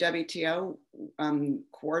OECD and the WTO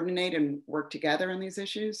coordinate and work together on these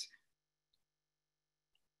issues?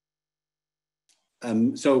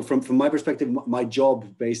 So from my perspective, my job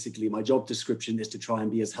description is to try and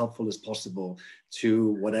be as helpful as possible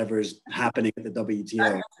to whatever's happening at the WTO.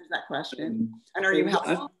 That answers that question. And are you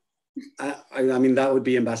helpful? I mean, that would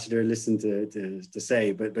be Ambassador Listen to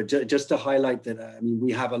say, but just to highlight that,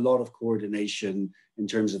 we have a lot of coordination in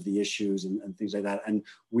terms of the issues and things like that. And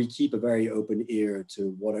we keep a very open ear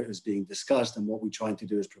to what is being discussed. And what we're trying to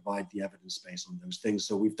do is provide the evidence base on those things.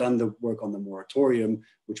 So we've done the work on the moratorium,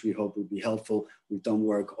 which we hope would be helpful. We've done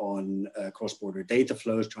work on cross-border data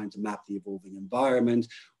flows, trying to map the evolving environment.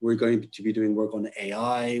 We're going to be doing work on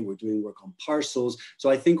AI. We're doing work on parcels. So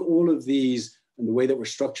I think all of these, and the way that we're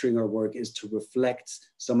structuring our work, is to reflect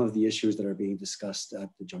some of the issues that are being discussed at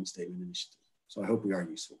the Joint Statement Initiative. So I hope we are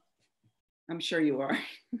useful. I'm sure you are.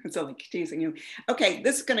 It's only teasing you. Okay,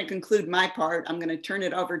 this is going to conclude my part. I'm going to turn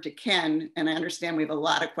it over to Ken, and I understand we have a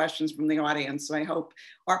lot of questions from the audience, so I hope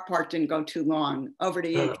our part didn't go too long. Over to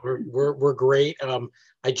you. We're great.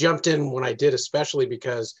 I jumped in when I did, especially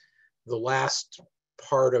because the last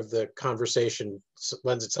part of the conversation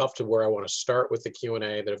lends itself to where I want to start with the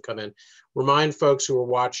Q&A that have come in. Remind folks who are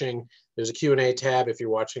watching, there's a Q&A tab. If you're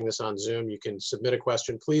watching this on Zoom, you can submit a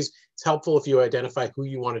question. Please, it's helpful if you identify who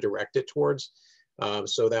you want to direct it towards.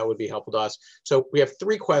 So that would be helpful to us. So we have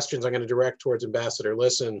 3 questions I'm going to direct towards Ambassador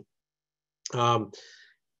Listen.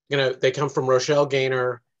 They come from Rochelle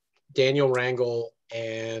Gaynor, Daniel Rangel,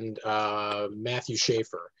 and Matthew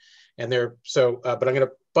Schaefer. And but I'm going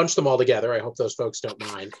to bunch them all together. I hope those folks don't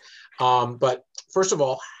mind. But first of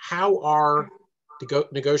all, how are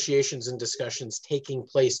negotiations and discussions taking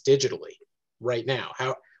place digitally right now?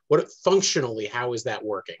 Functionally, how is that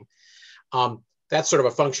working? That's sort of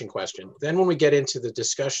a function question. Then when we get into the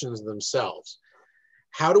discussions themselves,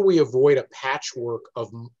 how do we avoid a patchwork of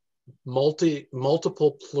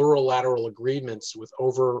multiple plurilateral agreements with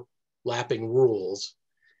overlapping rules,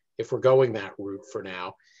 if we're going that route for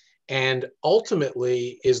now? And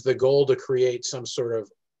ultimately, is the goal to create some sort of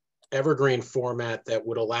evergreen format that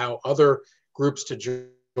would allow other groups to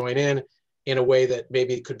join in a way that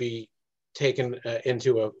maybe could be taken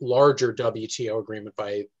into a larger WTO agreement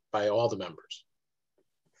by all the members?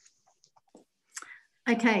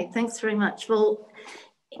 Okay, thanks very much. Well,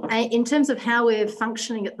 in terms of how we're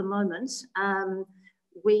functioning at the moment,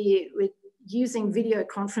 we're using video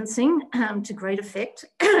conferencing to great effect.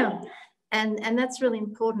 And that's really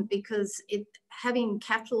important because having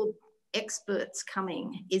capital experts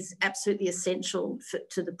coming is absolutely essential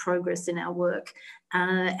to the progress in our work.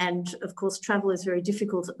 And of course, travel is very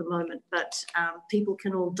difficult at the moment, but people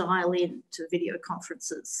can all dial in to video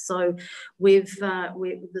conferences. So with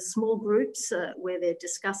the small groups where they're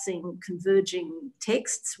discussing converging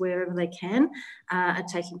texts wherever they can are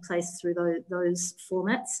taking place through those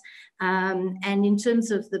formats. And in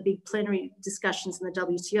terms of the big plenary discussions in the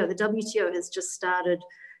WTO has just started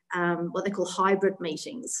what they call hybrid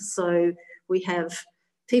meetings. So we have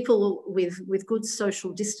people with good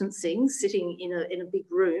social distancing sitting in a big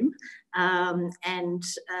room,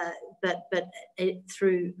 but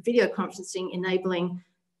through video conferencing enabling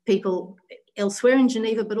people elsewhere in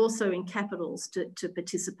Geneva, but also in capitals to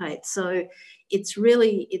participate. So it's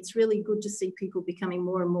really good to see people becoming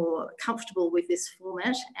more and more comfortable with this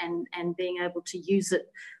format and being able to use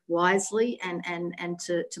it wisely and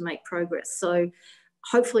to make progress. So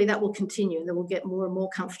hopefully that will continue and then we'll get more and more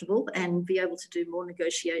comfortable and be able to do more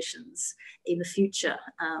negotiations in the future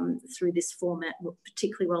through this format,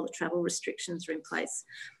 particularly while the travel restrictions are in place.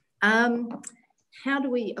 How do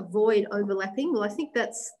we avoid overlapping? Well, I think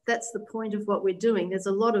that's the point of what we're doing. There's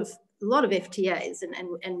a lot of FTAs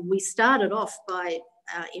and we started off by,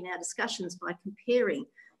 in our discussions, by comparing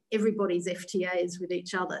everybody's FTAs with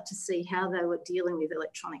each other to see how they were dealing with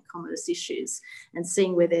electronic commerce issues and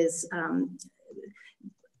seeing where there's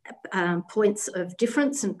points of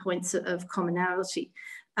difference and points of commonality.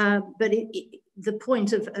 But the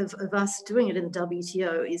point of us doing it in the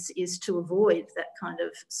WTO is to avoid that kind of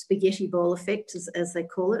spaghetti bowl effect, as they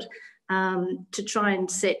call it, to try and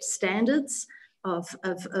set standards of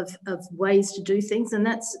ways to do things. And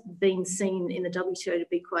that's been seen in the WTO to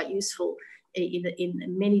be quite useful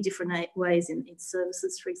in many different ways, in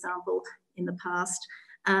services, for example, in the past.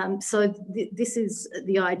 So this is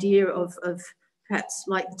the idea of perhaps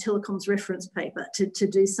like the telecoms reference paper, to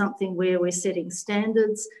do something where we're setting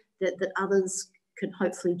standards that others can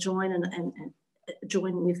hopefully join and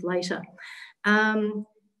join with later.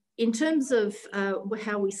 In terms of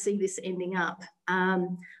how we see this ending up,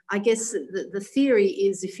 I guess the theory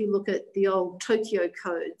is, if you look at the old Tokyo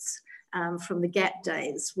codes from the GATT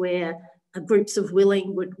days, where groups of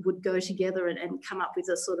willing would go together and come up with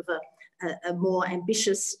a sort of a more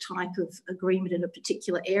ambitious type of agreement in a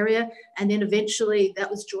particular area. And then eventually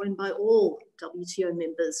that was joined by all WTO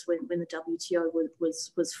members when the WTO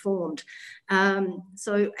was formed.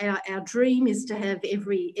 So our dream is to have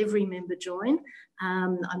every member join.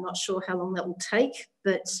 I'm not sure how long that will take,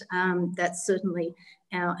 but that's certainly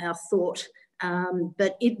our thought.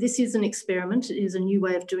 But this is an experiment. It is a new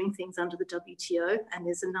way of doing things under the WTO, and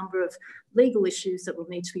there's a number of legal issues that will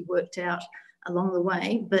need to be worked out along the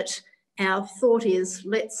way. But our thought is,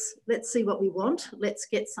 let's see what we want. Let's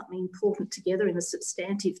get something important together in a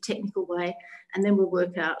substantive, technical way, and then we'll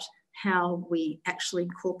work out how we actually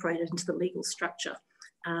incorporate it into the legal structure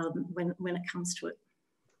when it comes to it.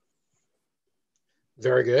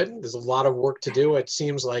 Very good. There's a lot of work to do. It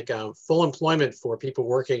seems like full employment for people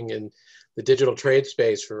working in the digital trade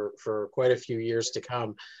space for quite a few years to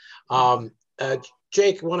come.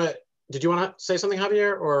 Jake, did you want to say something,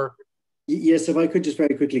 Javier, or? Yes, if I could just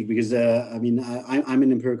very quickly, because I mean, I'm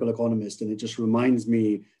an empirical economist, and it just reminds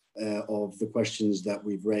me of the questions that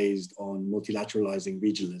we've raised on multilateralizing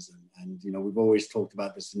regionalism. And, you know, we've always talked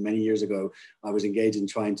about this. And many years ago, I was engaged in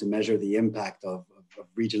trying to measure the impact of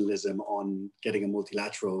regionalism on getting a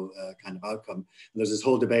multilateral kind of outcome. And there's this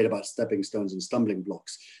whole debate about stepping stones and stumbling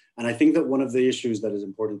blocks. And I think that one of the issues that is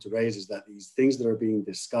important to raise is that these things that are being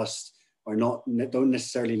discussed don't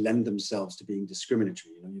necessarily lend themselves to being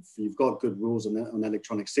discriminatory. You know, if you've got good rules on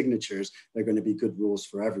electronic signatures, they're going to be good rules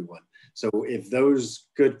for everyone. So if those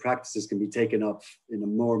good practices can be taken up in a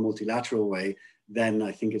more multilateral way, then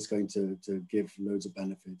I think it's going to give loads of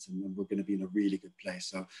benefits, and we're going to be in a really good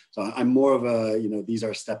place. So I'm more of a, you know, these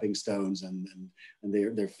are stepping stones, and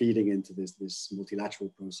they're feeding into this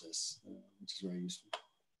multilateral process, which is very useful.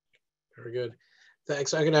 Very good.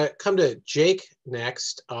 Thanks. I'm going to come to Jake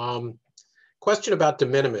next. Question about de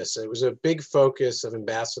minimis. It was a big focus of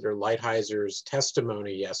Ambassador Lighthizer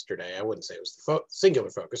testimony yesterday. I wouldn't say it was the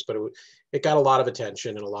singular focus, but it got a lot of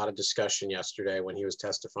attention and a lot of discussion yesterday when he was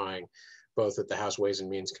testifying, both at the House Ways and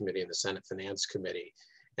Means Committee and the Senate Finance Committee.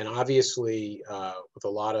 And obviously, with a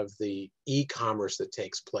lot of the e-commerce that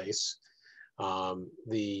takes place,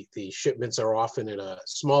 the shipments are often in a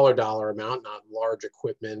smaller dollar amount, not large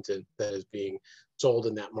equipment that is being sold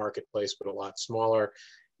in that marketplace, but a lot smaller.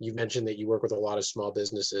 You mentioned that you work with a lot of small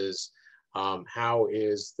businesses. How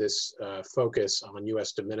is this focus on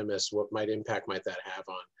US de minimis? What impact might that have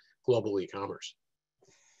on global e-commerce?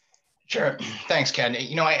 Sure. Thanks, Ken.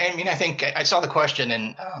 You know, I mean, I think I saw the question,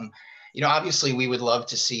 and you know, obviously we would love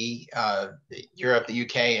to see Europe, the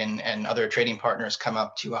UK, and other trading partners come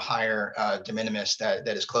up to a higher de minimis that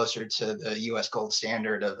is closer to the US gold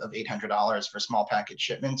standard of $800 for small package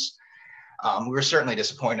shipments. We were certainly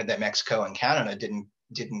disappointed that Mexico and Canada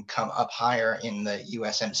didn't come up higher in the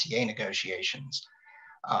USMCA negotiations.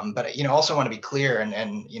 But, you know, also want to be clear,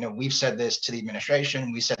 and you know, we've said this to the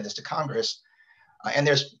administration, we said this to Congress, and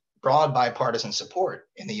there's broad bipartisan support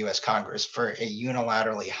in the US Congress for a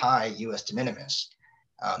unilaterally high US de minimis.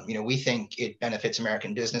 You know, we think it benefits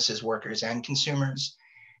American businesses, workers, and consumers.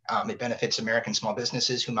 It benefits American small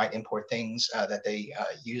businesses who might import things that they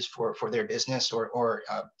use for their business or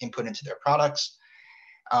input into their products.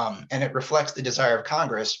 And it reflects the desire of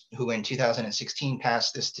Congress, who in 2016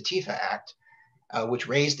 passed this TIFA Act, which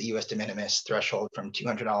raised the US de minimis threshold from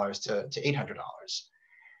 $200 to $800.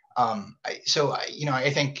 So, you know, I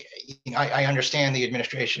think I understand the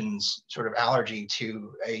administration's sort of allergy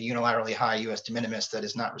to a unilaterally high US de minimis that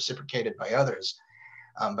is not reciprocated by others.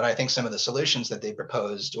 But I think some of the solutions that they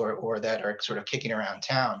proposed or that are sort of kicking around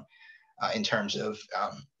town in terms of,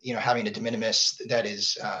 you know, having a de minimis that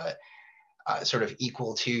is sort of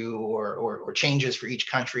equal to or changes for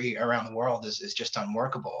each country around the world is just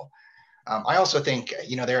unworkable. I also think,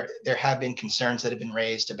 you know, there have been concerns that have been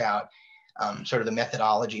raised about sort of the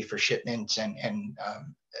methodology for shipments and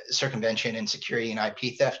circumvention and security and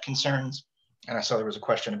IP theft concerns. And I saw there was a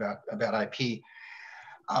question about IP.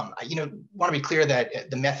 Want to be clear that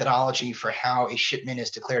the methodology for how a shipment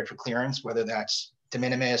is declared for clearance, whether that's de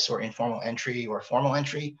minimis or informal entry or formal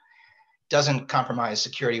entry, doesn't compromise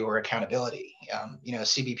security or accountability.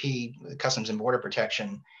 CBP, Customs and Border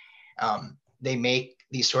Protection, they make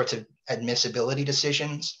these sorts of admissibility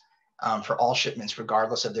decisions for all shipments,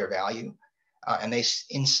 regardless of their value. And they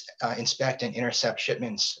inspect and intercept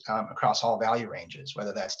shipments across all value ranges,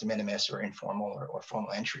 whether that's de minimis or informal or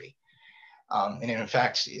formal entry. And in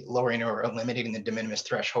fact, lowering or eliminating the de minimis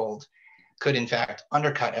threshold could in fact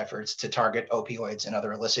undercut efforts to target opioids and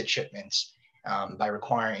other illicit shipments by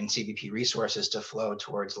requiring CBP resources to flow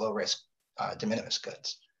towards low risk de minimis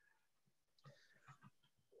goods.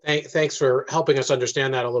 Thanks for helping us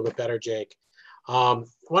understand that a little bit better, Jake. I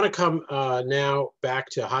want to come now back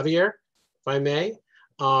to Javier, if I may.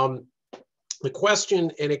 The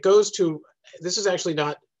question, and it goes to, this is actually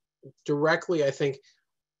not directly, I think,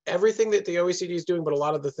 everything that the OECD is doing, but a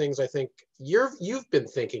lot of the things I think you've been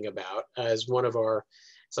thinking about as one of our,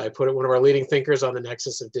 as I put it, one of our leading thinkers on the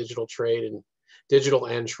nexus of digital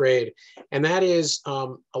and trade. And that is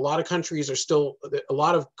a lot of countries are still, a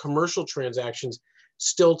lot of commercial transactions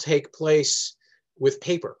still take place with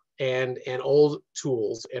paper and old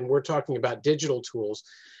tools. And we're talking about digital tools.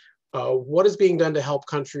 What is being done to help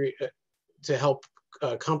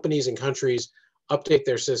companies and countries update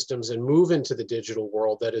their systems and move into the digital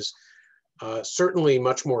world that is certainly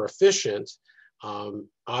much more efficient?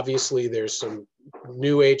 Obviously, there's some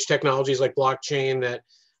new age technologies like blockchain that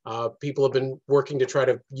people have been working to try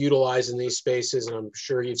to utilize in these spaces, and I'm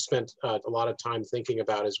sure you've spent a lot of time thinking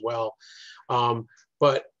about as well.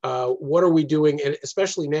 But what are we doing, and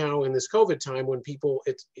especially now in this COVID time when people,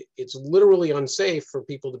 it's literally unsafe for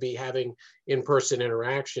people to be having in-person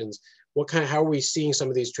interactions. How are we seeing some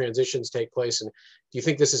of these transitions take place? And do you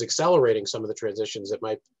think this is accelerating some of the transitions that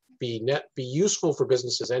might be useful for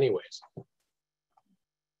businesses anyways?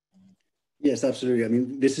 Yes, absolutely. I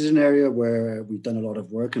mean, this is an area where we've done a lot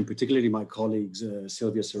of work, and particularly my colleagues,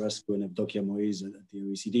 Silvia Cerescu and Evdokia Moise at the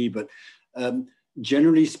OECD. But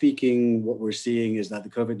generally speaking, what we're seeing is that the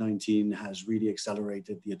COVID-19 has really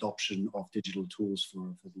accelerated the adoption of digital tools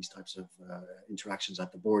for these types of interactions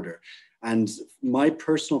at the border. And my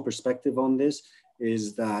personal perspective on this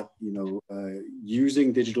is that,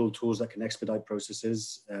 using digital tools that can expedite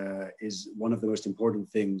processes is one of the most important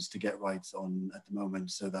things to get right on at the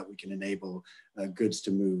moment, so that we can enable goods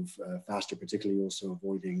to move faster, particularly also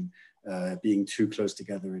avoiding being too close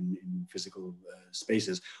together in physical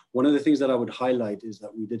spaces. One of the things that I would highlight is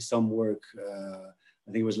that we did some work,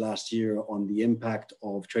 I think it was last year, on the impact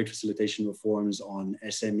of trade facilitation reforms on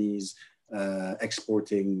SMEs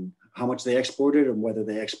exporting, how much they exported and whether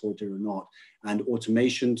they exported or not. And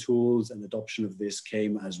automation tools and adoption of this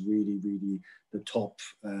came as really, really the top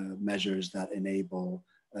measures that enable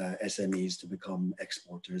SMEs to become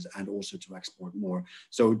exporters and also to export more.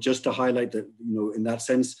 So just to highlight that, in that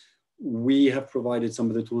sense, we have provided some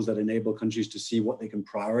of the tools that enable countries to see what they can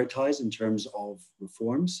prioritize in terms of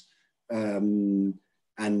reforms. But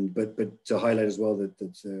to highlight as well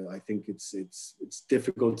that I think it's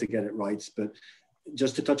difficult to get it right. But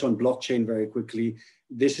just to touch on blockchain very quickly,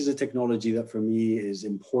 this is a technology that for me is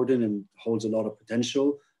important and holds a lot of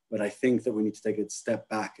potential. But I think that we need to take a step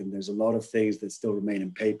back, and there's a lot of things that still remain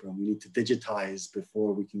in paper, and we need to digitize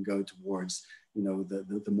before we can go towards,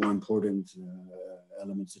 the more important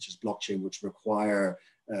elements such as blockchain, which require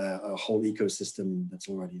a whole ecosystem that's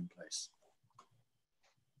already in place.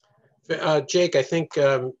 Jake, I think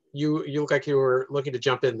you look like you were looking to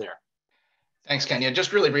jump in there. Thanks, Ken. Yeah,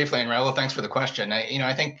 just really briefly, and Raul, thanks for the question.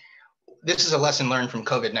 I think this is a lesson learned from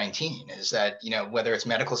COVID-19, is that, whether it's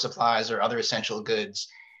medical supplies or other essential goods,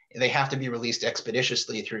 they have to be released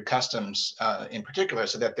expeditiously through customs in particular,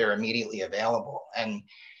 so that they're immediately available. And,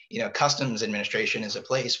 customs administration is a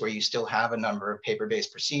place where you still have a number of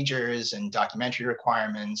paper-based procedures and documentary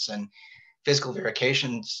requirements and physical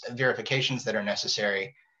verifications that are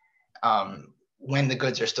necessary when the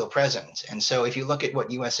goods are still present. And so if you look at what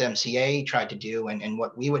USMCA tried to do and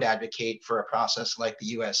what we would advocate for a process like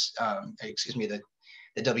the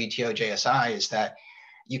the WTO JSI, is that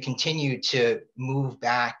you continue to move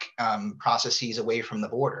back processes away from the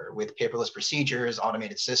border with paperless procedures,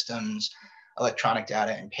 automated systems, electronic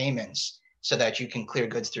data and payments, so that you can clear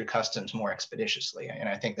goods through customs more expeditiously. And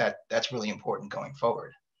I think that that's really important going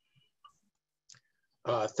forward.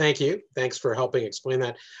 Thank you. Thanks for helping explain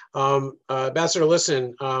that. Ambassador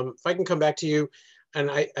Lisson, if I can come back to you,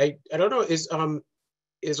 and I don't know,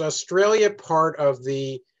 is Australia part of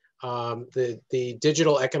the the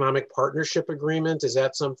Digital Economic Partnership Agreement, is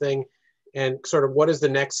that something, and sort of what is the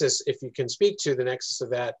nexus, if you can speak to the nexus of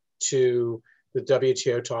that to the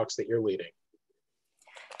WTO talks that you're leading?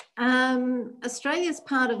 Australia's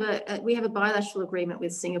part of we have a bilateral agreement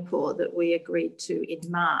with Singapore that we agreed to in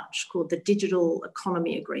March called the Digital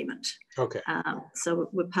Economy Agreement. Okay. So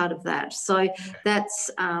we're part of that. So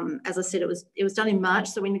that's, as I said, it was done in March,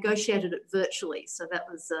 so we negotiated it virtually. So that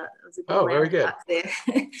was a good very good there.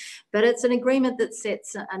 But it's an agreement that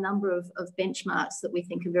sets a number of benchmarks that we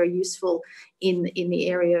think are very useful in the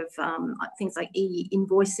area of things like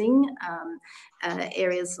e-invoicing,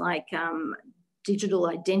 areas like digital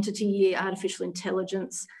identity, artificial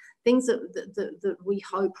intelligence, things that we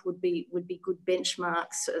hope would be good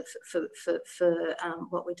benchmarks for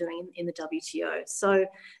what we're doing in the WTO. So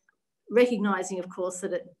recognising, of course,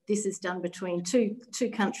 that this is done between two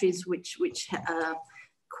countries which are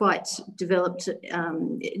quite developed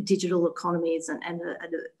digital economies and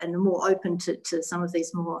are more open to some of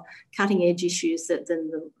these more cutting edge issues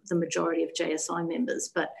than the majority of JSI members.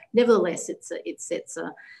 But nevertheless, it sets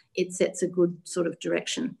a good sort of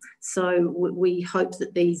direction. So we hope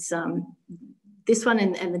that this one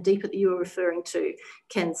and the DEPA that you were referring to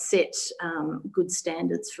can set good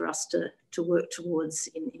standards for us to work towards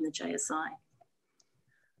in the JSI.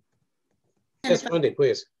 Yes, Wendy,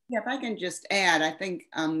 please. Yeah, if I can just add, I think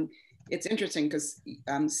it's interesting because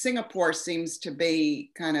Singapore seems to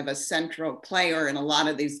be kind of a central player in a lot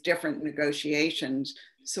of these different negotiations.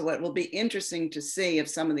 So it will be interesting to see if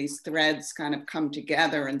some of these threads kind of come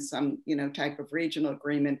together in some, type of regional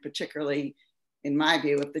agreement, particularly in my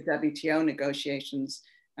view, if the WTO negotiations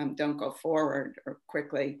don't go forward or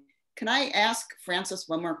quickly. Can I ask Francis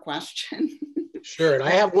one more question? Sure, and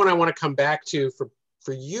I have one I want to come back to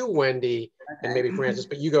for you, Wendy, and maybe Francis,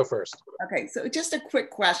 but you go first. Okay, so just a quick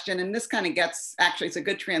question, and this kind of it's a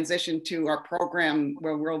good transition to our program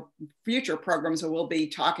future programs where we'll be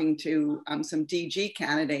talking to some DG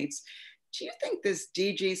candidates. Do you think this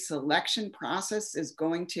DG selection process is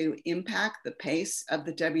going to impact the pace of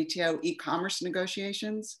the WTO e-commerce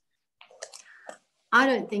negotiations? I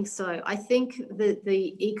don't think so. I think that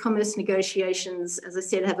the e-commerce negotiations, as I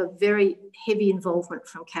said, have a very heavy involvement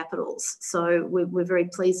from capitals. So we're very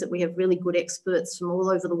pleased that we have really good experts from all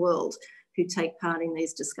over the world who take part in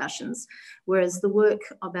these discussions. Whereas the work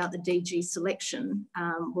about the DG selection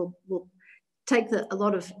will take a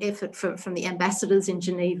lot of effort from the ambassadors in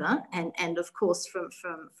Geneva and of course from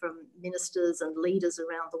ministers and leaders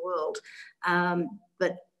around the world.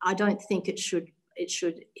 But I don't think it should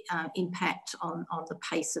impact on the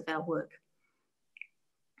pace of our work.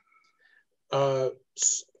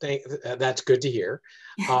 That's good to hear.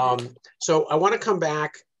 So I want to come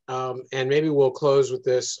back and maybe we'll close with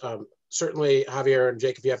this. Certainly, Javier and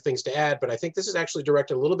Jake, if you have things to add, but I think this is actually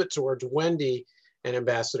directed a little bit towards Wendy and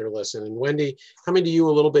Ambassador Lisson. And Wendy, coming to you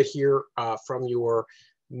a little bit here from your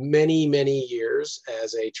many, many years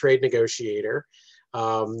as a trade negotiator,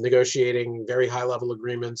 negotiating very high-level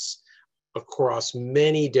agreements across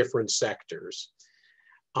many different sectors.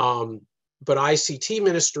 But ICT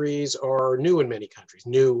ministries are new in many countries,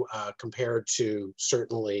 new compared to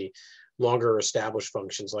certainly longer established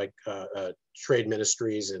functions like trade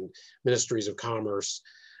ministries and ministries of commerce.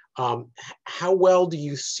 How well do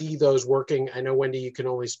you see those working? I know, Wendy, you can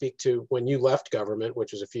only speak to when you left government,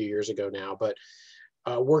 which is a few years ago now, but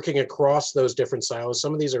working across those different silos,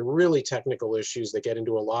 some of these are really technical issues that get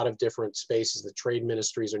into a lot of different spaces that trade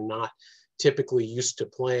ministries are not typically used to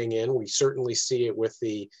playing in. We certainly see it with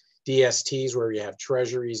the DSTs where you have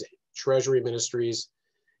treasury ministries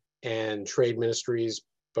and trade ministries,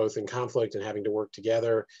 both in conflict and having to work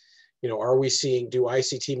together. Are we seeing, do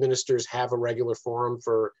ICT ministers have a regular forum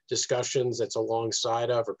for discussions that's alongside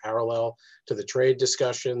of or parallel to the trade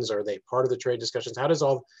discussions? Are they part of the trade discussions? How does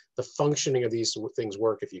all the functioning of these things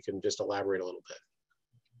work, if you can just elaborate a little bit?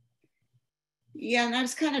 Yeah, and I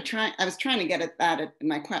was trying to get at that in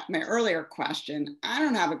my earlier question. I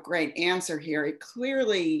don't have a great answer here. It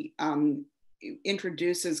clearly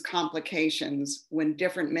introduces complications when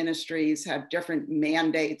different ministries have different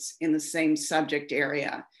mandates in the same subject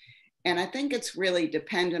area. And I think it's really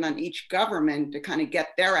dependent on each government to kind of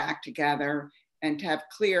get their act together and to have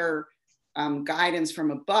clear guidance from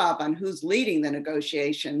above on who's leading the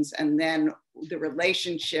negotiations, and then the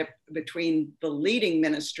relationship between the leading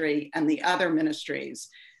ministry and the other ministries.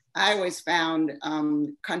 I always found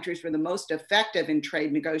countries were the most effective in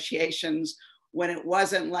trade negotiations when it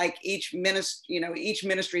wasn't like each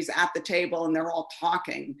ministry's at the table and they're all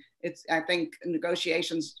talking. I think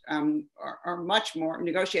negotiators are much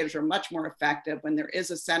more effective when there is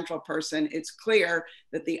a central person. It's clear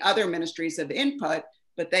that the other ministries have input,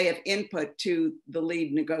 but they have input to the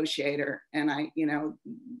lead negotiator. And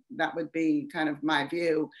that would be kind of my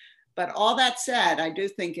view. But all that said, I do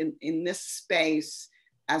think in this space,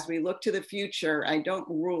 as we look to the future, I don't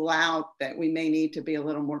rule out that we may need to be a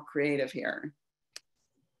little more creative here.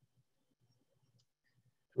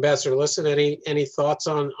 Ambassador, listen, any thoughts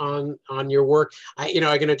on your work? I'm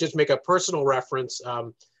going to just make a personal reference.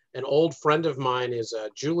 An old friend of mine is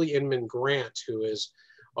Julie Inman Grant, who is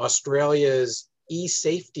Australia's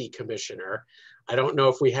e-safety commissioner. I don't know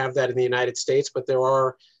if we have that in the United States, but there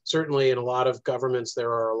are certainly in a lot of governments,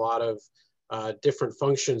 there are a lot of different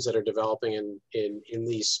functions that are developing in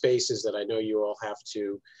these spaces that I know you all have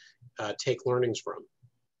to take learnings from.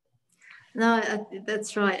 No,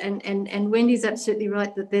 that's right. And Wendy's absolutely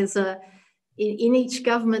right that there's in each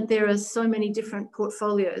government, there are so many different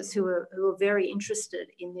portfolios who are very interested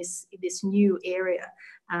in this new area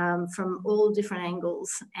from all different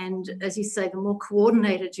angles. And as you say, the more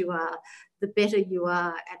coordinated you are, the better you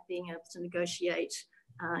are at being able to negotiate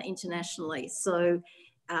internationally. So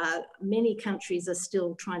many countries are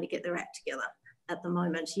still trying to get their act together at the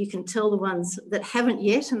moment. You can tell the ones that haven't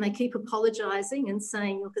yet, and they keep apologizing and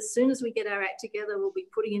saying, look, as soon as we get our act together, we'll be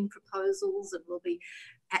putting in proposals and we'll be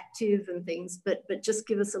active and things, but just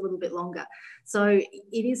give us a little bit longer. So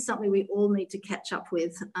it is something we all need to catch up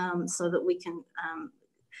with so that we can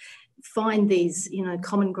find these,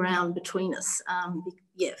 common ground between us.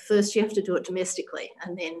 First you have to do it domestically,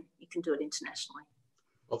 and then you can do it internationally.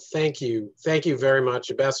 Well, thank you. Thank you very much,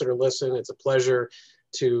 Ambassador Lisson. It's a pleasure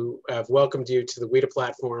to have welcomed you to the WITA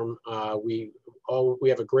platform. We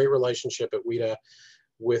have a great relationship at WITA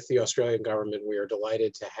with the Australian government. We are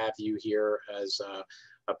delighted to have you here as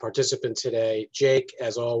a participant today. Jake,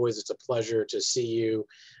 as always, it's a pleasure to see you.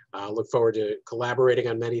 Look forward to collaborating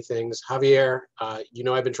on many things. Javier,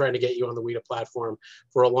 I've been trying to get you on the WITA platform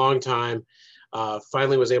for a long time.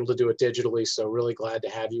 Finally was able to do it digitally, so really glad to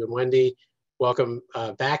have you. And Wendy, welcome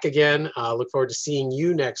back again. Look forward to seeing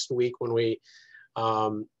you next week when we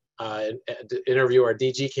interview our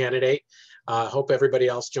DG candidate. Hope everybody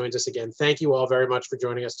else joins us again. Thank you all very much for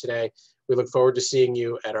joining us today. We look forward to seeing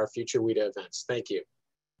you at our future WITA events. Thank you.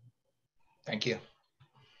 Thank you.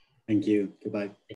 Thank you. Goodbye.